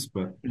seasons,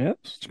 but... Yeah,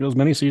 it goes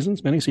many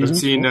seasons. I've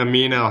seen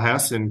me and Al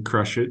Hassan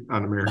crush it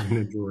on American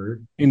Ninja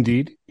Warrior.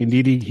 Indeed,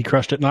 he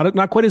crushed it.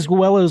 Not quite as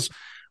well as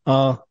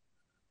a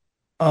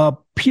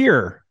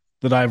peer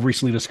that I've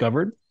recently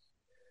discovered.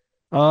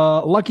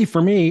 Lucky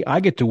for me,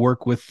 I get to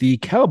work with the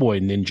Cowboy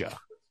Ninja.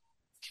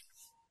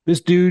 This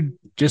dude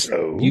just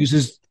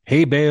uses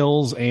hay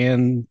bales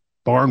and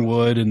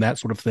barnwood and that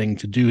sort of thing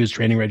to do his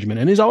training regimen.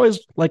 And he's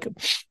always like,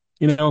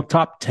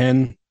 top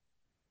 10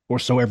 or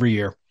so every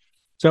year.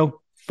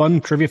 So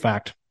fun trivia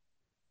fact.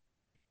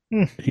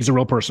 He's a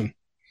real person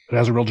that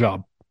has a real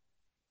job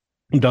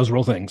and does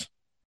real things.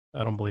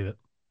 I don't believe it.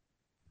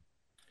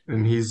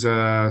 And he's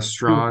a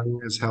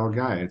strong as hell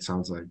guy, it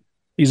sounds like.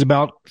 He's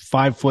about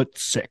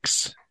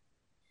 5'6".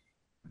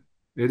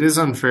 It is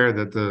unfair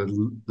that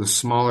the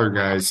smaller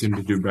guys seem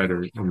to do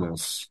better in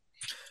this.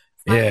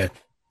 Yeah,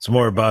 it's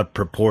more about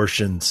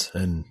proportions,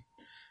 and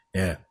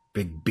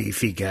big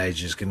beefy guy's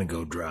just gonna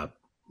go drop.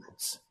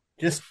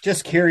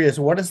 Just curious,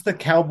 what does the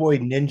Cowboy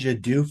Ninja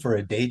do for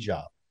a day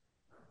job?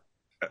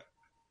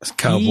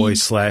 Cowboy /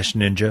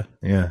 ninja,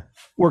 yeah.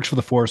 Works for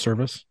the Forest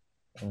Service.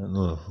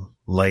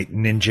 Light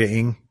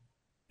ninja-ing.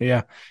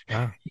 Yeah.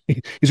 Wow.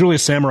 He's really a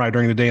samurai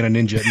during the day and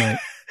a ninja at night.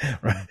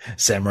 Right.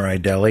 Samurai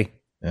Deli.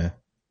 Yeah.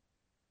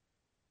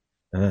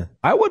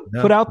 I would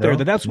put out there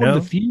that's one of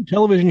the few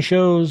television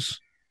shows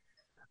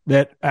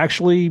that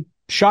actually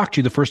shocked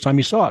you the first time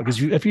you saw it.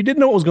 Because if you didn't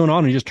know what was going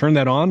on and you just turned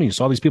that on and you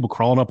saw these people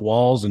crawling up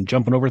walls and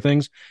jumping over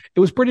things, it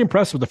was pretty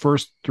impressive the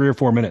first 3 or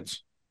 4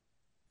 minutes.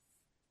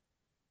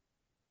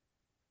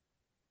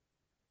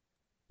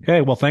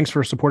 Okay, well, thanks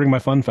for supporting my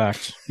fun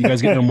facts. You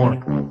guys get no more.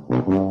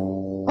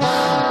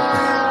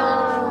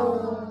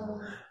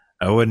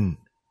 I wouldn't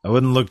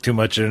look too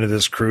much into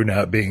this crew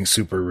not being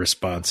super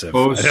responsive.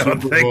 Post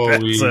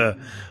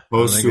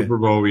Super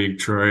Bowl week,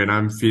 Troy, and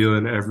I'm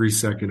feeling every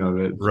second of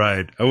it.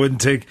 Right. I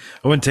wouldn't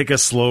take a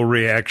slow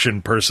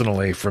reaction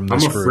personally from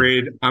this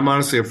crew. I'm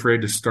honestly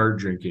afraid to start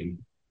drinking.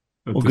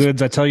 Well,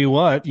 Goods, I tell you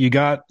what, you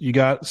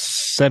got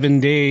 7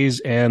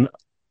 days and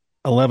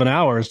 11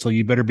 hours till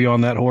you better be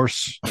on that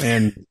horse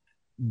and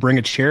bring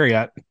a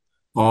chariot.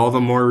 All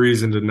the more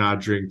reason to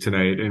not drink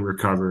tonight and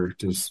recover.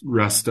 Just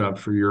rest up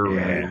for your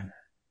ride.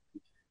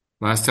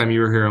 Last time you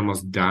were here, I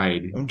almost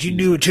died. Don't you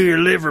do it to your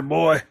liver,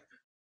 boy.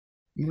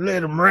 You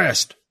let him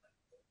rest.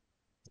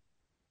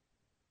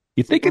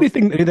 You think any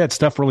of that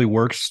stuff really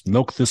works?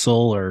 Milk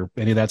thistle or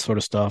any of that sort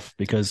of stuff?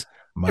 Because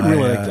I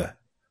really like to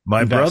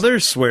my brother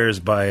swears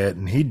by it,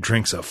 and he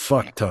drinks a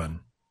fuck ton.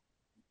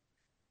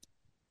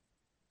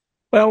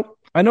 Well,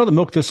 I know the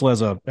milk thistle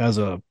as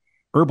a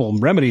herbal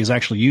remedy is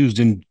actually used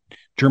in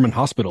German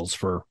hospitals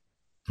for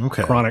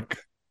chronic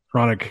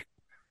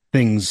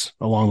things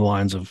along the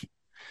lines of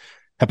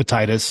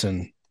hepatitis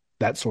and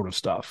that sort of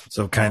stuff.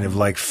 So kind of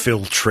like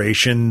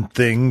filtration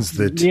things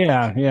that...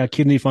 Yeah,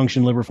 kidney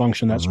function, liver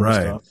function, that sort of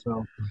stuff.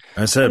 So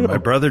I said, my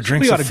brother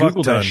drinks a fuck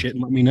ton. That shit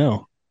and let me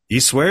know. He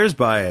swears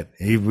by it.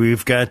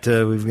 We've got,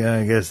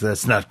 I guess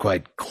that's not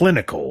quite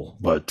clinical,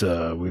 but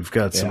we've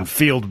got some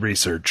field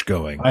research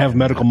going. I have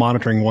medical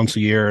monitoring once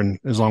a year, and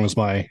as long as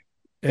my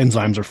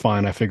enzymes are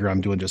fine, I figure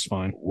I'm doing just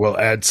fine. We'll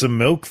add some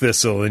milk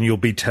thistle, and you'll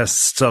be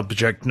test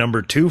subject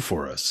number 2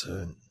 for us.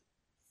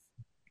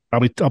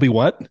 I'll be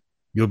what?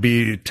 You'll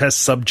be test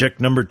subject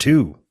number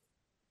 2.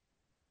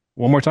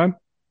 One more time?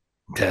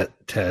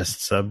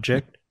 Test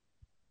subject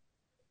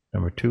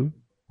number 2.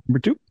 Number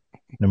 2.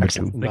 Number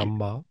 2.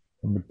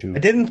 Number 2. I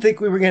didn't think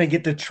we were going to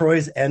get to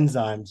Troy's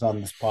enzymes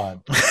on this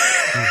pod.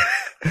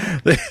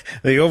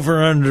 The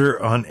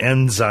over-under on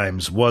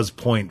enzymes was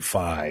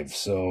 0.5,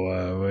 so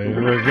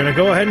we're going to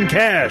go ahead and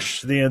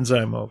cash the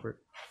enzyme over.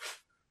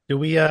 Do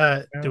we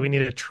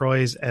need a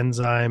Troy's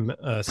enzyme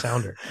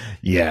sounder?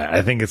 Yeah,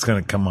 I think it's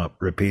going to come up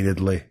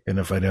repeatedly, and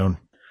if I don't,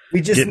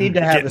 we just need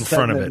to have in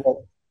front of it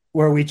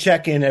where we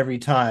check in every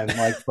time,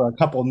 like for a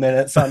couple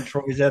minutes on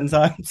Troy's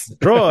enzymes.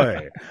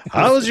 Troy,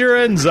 how's your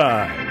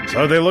enzymes?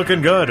 Are they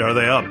looking good? Are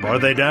they up? Are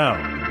they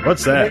down?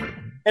 What's that?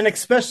 And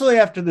especially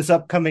after this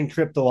upcoming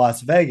trip to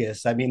Las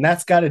Vegas, I mean,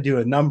 that's got to do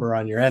a number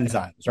on your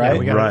enzymes,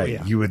 right? Yeah,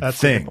 right. You would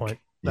think. A good point.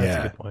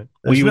 That's a good point.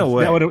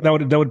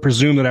 That would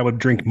presume that I would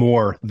drink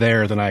more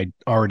there than I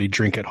already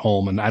drink at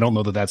home, and I don't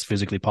know that that's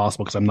physically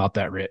possible because I'm not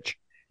that rich.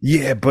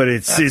 Yeah, but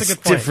it's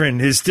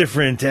different. It's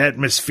different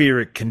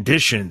atmospheric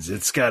conditions.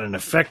 It's got an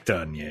effect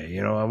on you.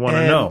 You know, I want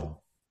to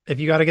know if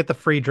you got to get the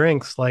free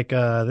drinks, like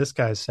this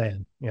guy's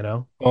saying. You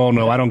know. Oh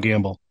no, I don't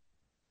gamble.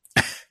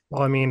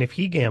 Well, I mean, if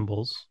he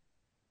gambles,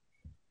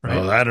 right?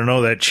 Well, I don't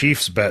know. That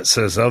Chiefs bet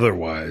says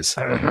otherwise.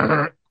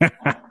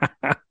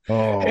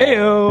 Oh.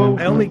 Hey-o.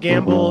 I only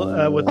gamble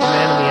with the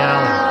man in the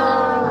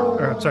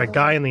alley. Or, I'm sorry,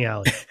 guy in the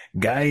alley.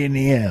 Guy in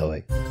the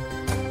alley.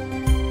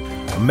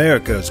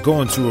 America is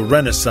going through a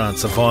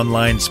renaissance of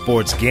online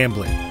sports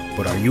gambling,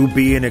 but are you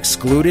being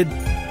excluded?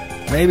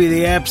 Maybe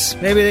the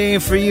apps, maybe they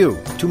ain't for you.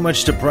 Too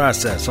much to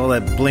process, all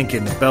that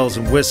blinking, the bells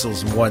and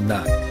whistles and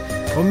whatnot.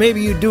 Or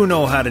maybe you do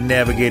know how to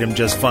navigate them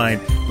just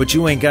fine, but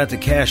you ain't got the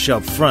cash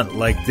up front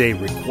like they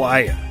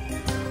require.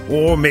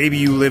 Or maybe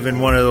you live in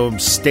one of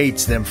those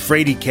states, them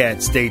fraidy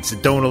cat states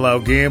that don't allow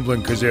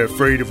gambling because they're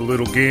afraid of a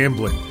little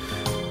gambling.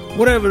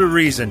 Whatever the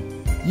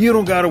reason, you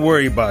don't got to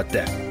worry about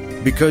that,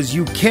 because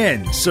you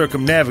can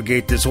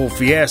circumnavigate this whole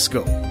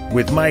fiasco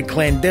with my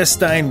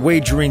clandestine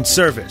wagering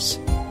service,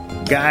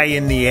 Guy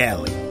in the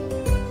Alley.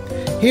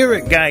 Here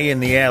at Guy in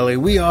the Alley,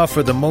 we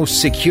offer the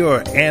most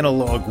secure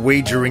analog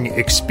wagering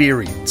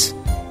experience.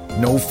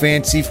 No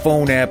fancy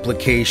phone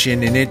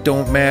application, and it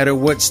don't matter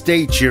what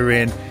state you're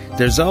in,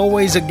 there's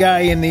always a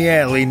guy in the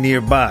alley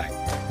nearby,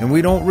 and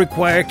we don't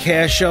require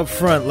cash up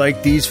front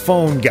like these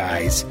phone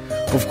guys.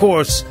 Of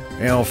course,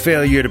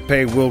 failure to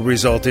pay will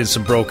result in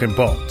some broken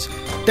bones.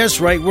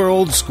 That's right, we're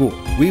old school.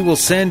 We will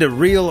send a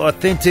real,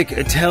 authentic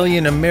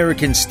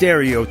Italian-American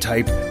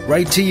stereotype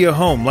right to your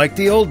home like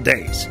the old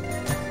days.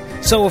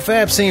 So if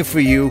apps ain't for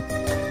you,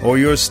 or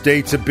your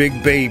state's a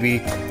big baby,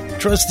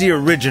 trust the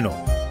original,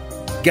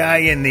 Guy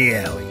in the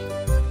Alley.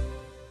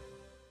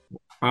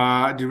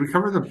 Did we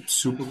cover the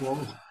Super Bowl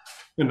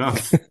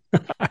enough?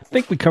 I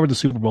think we covered the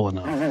Super Bowl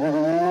enough.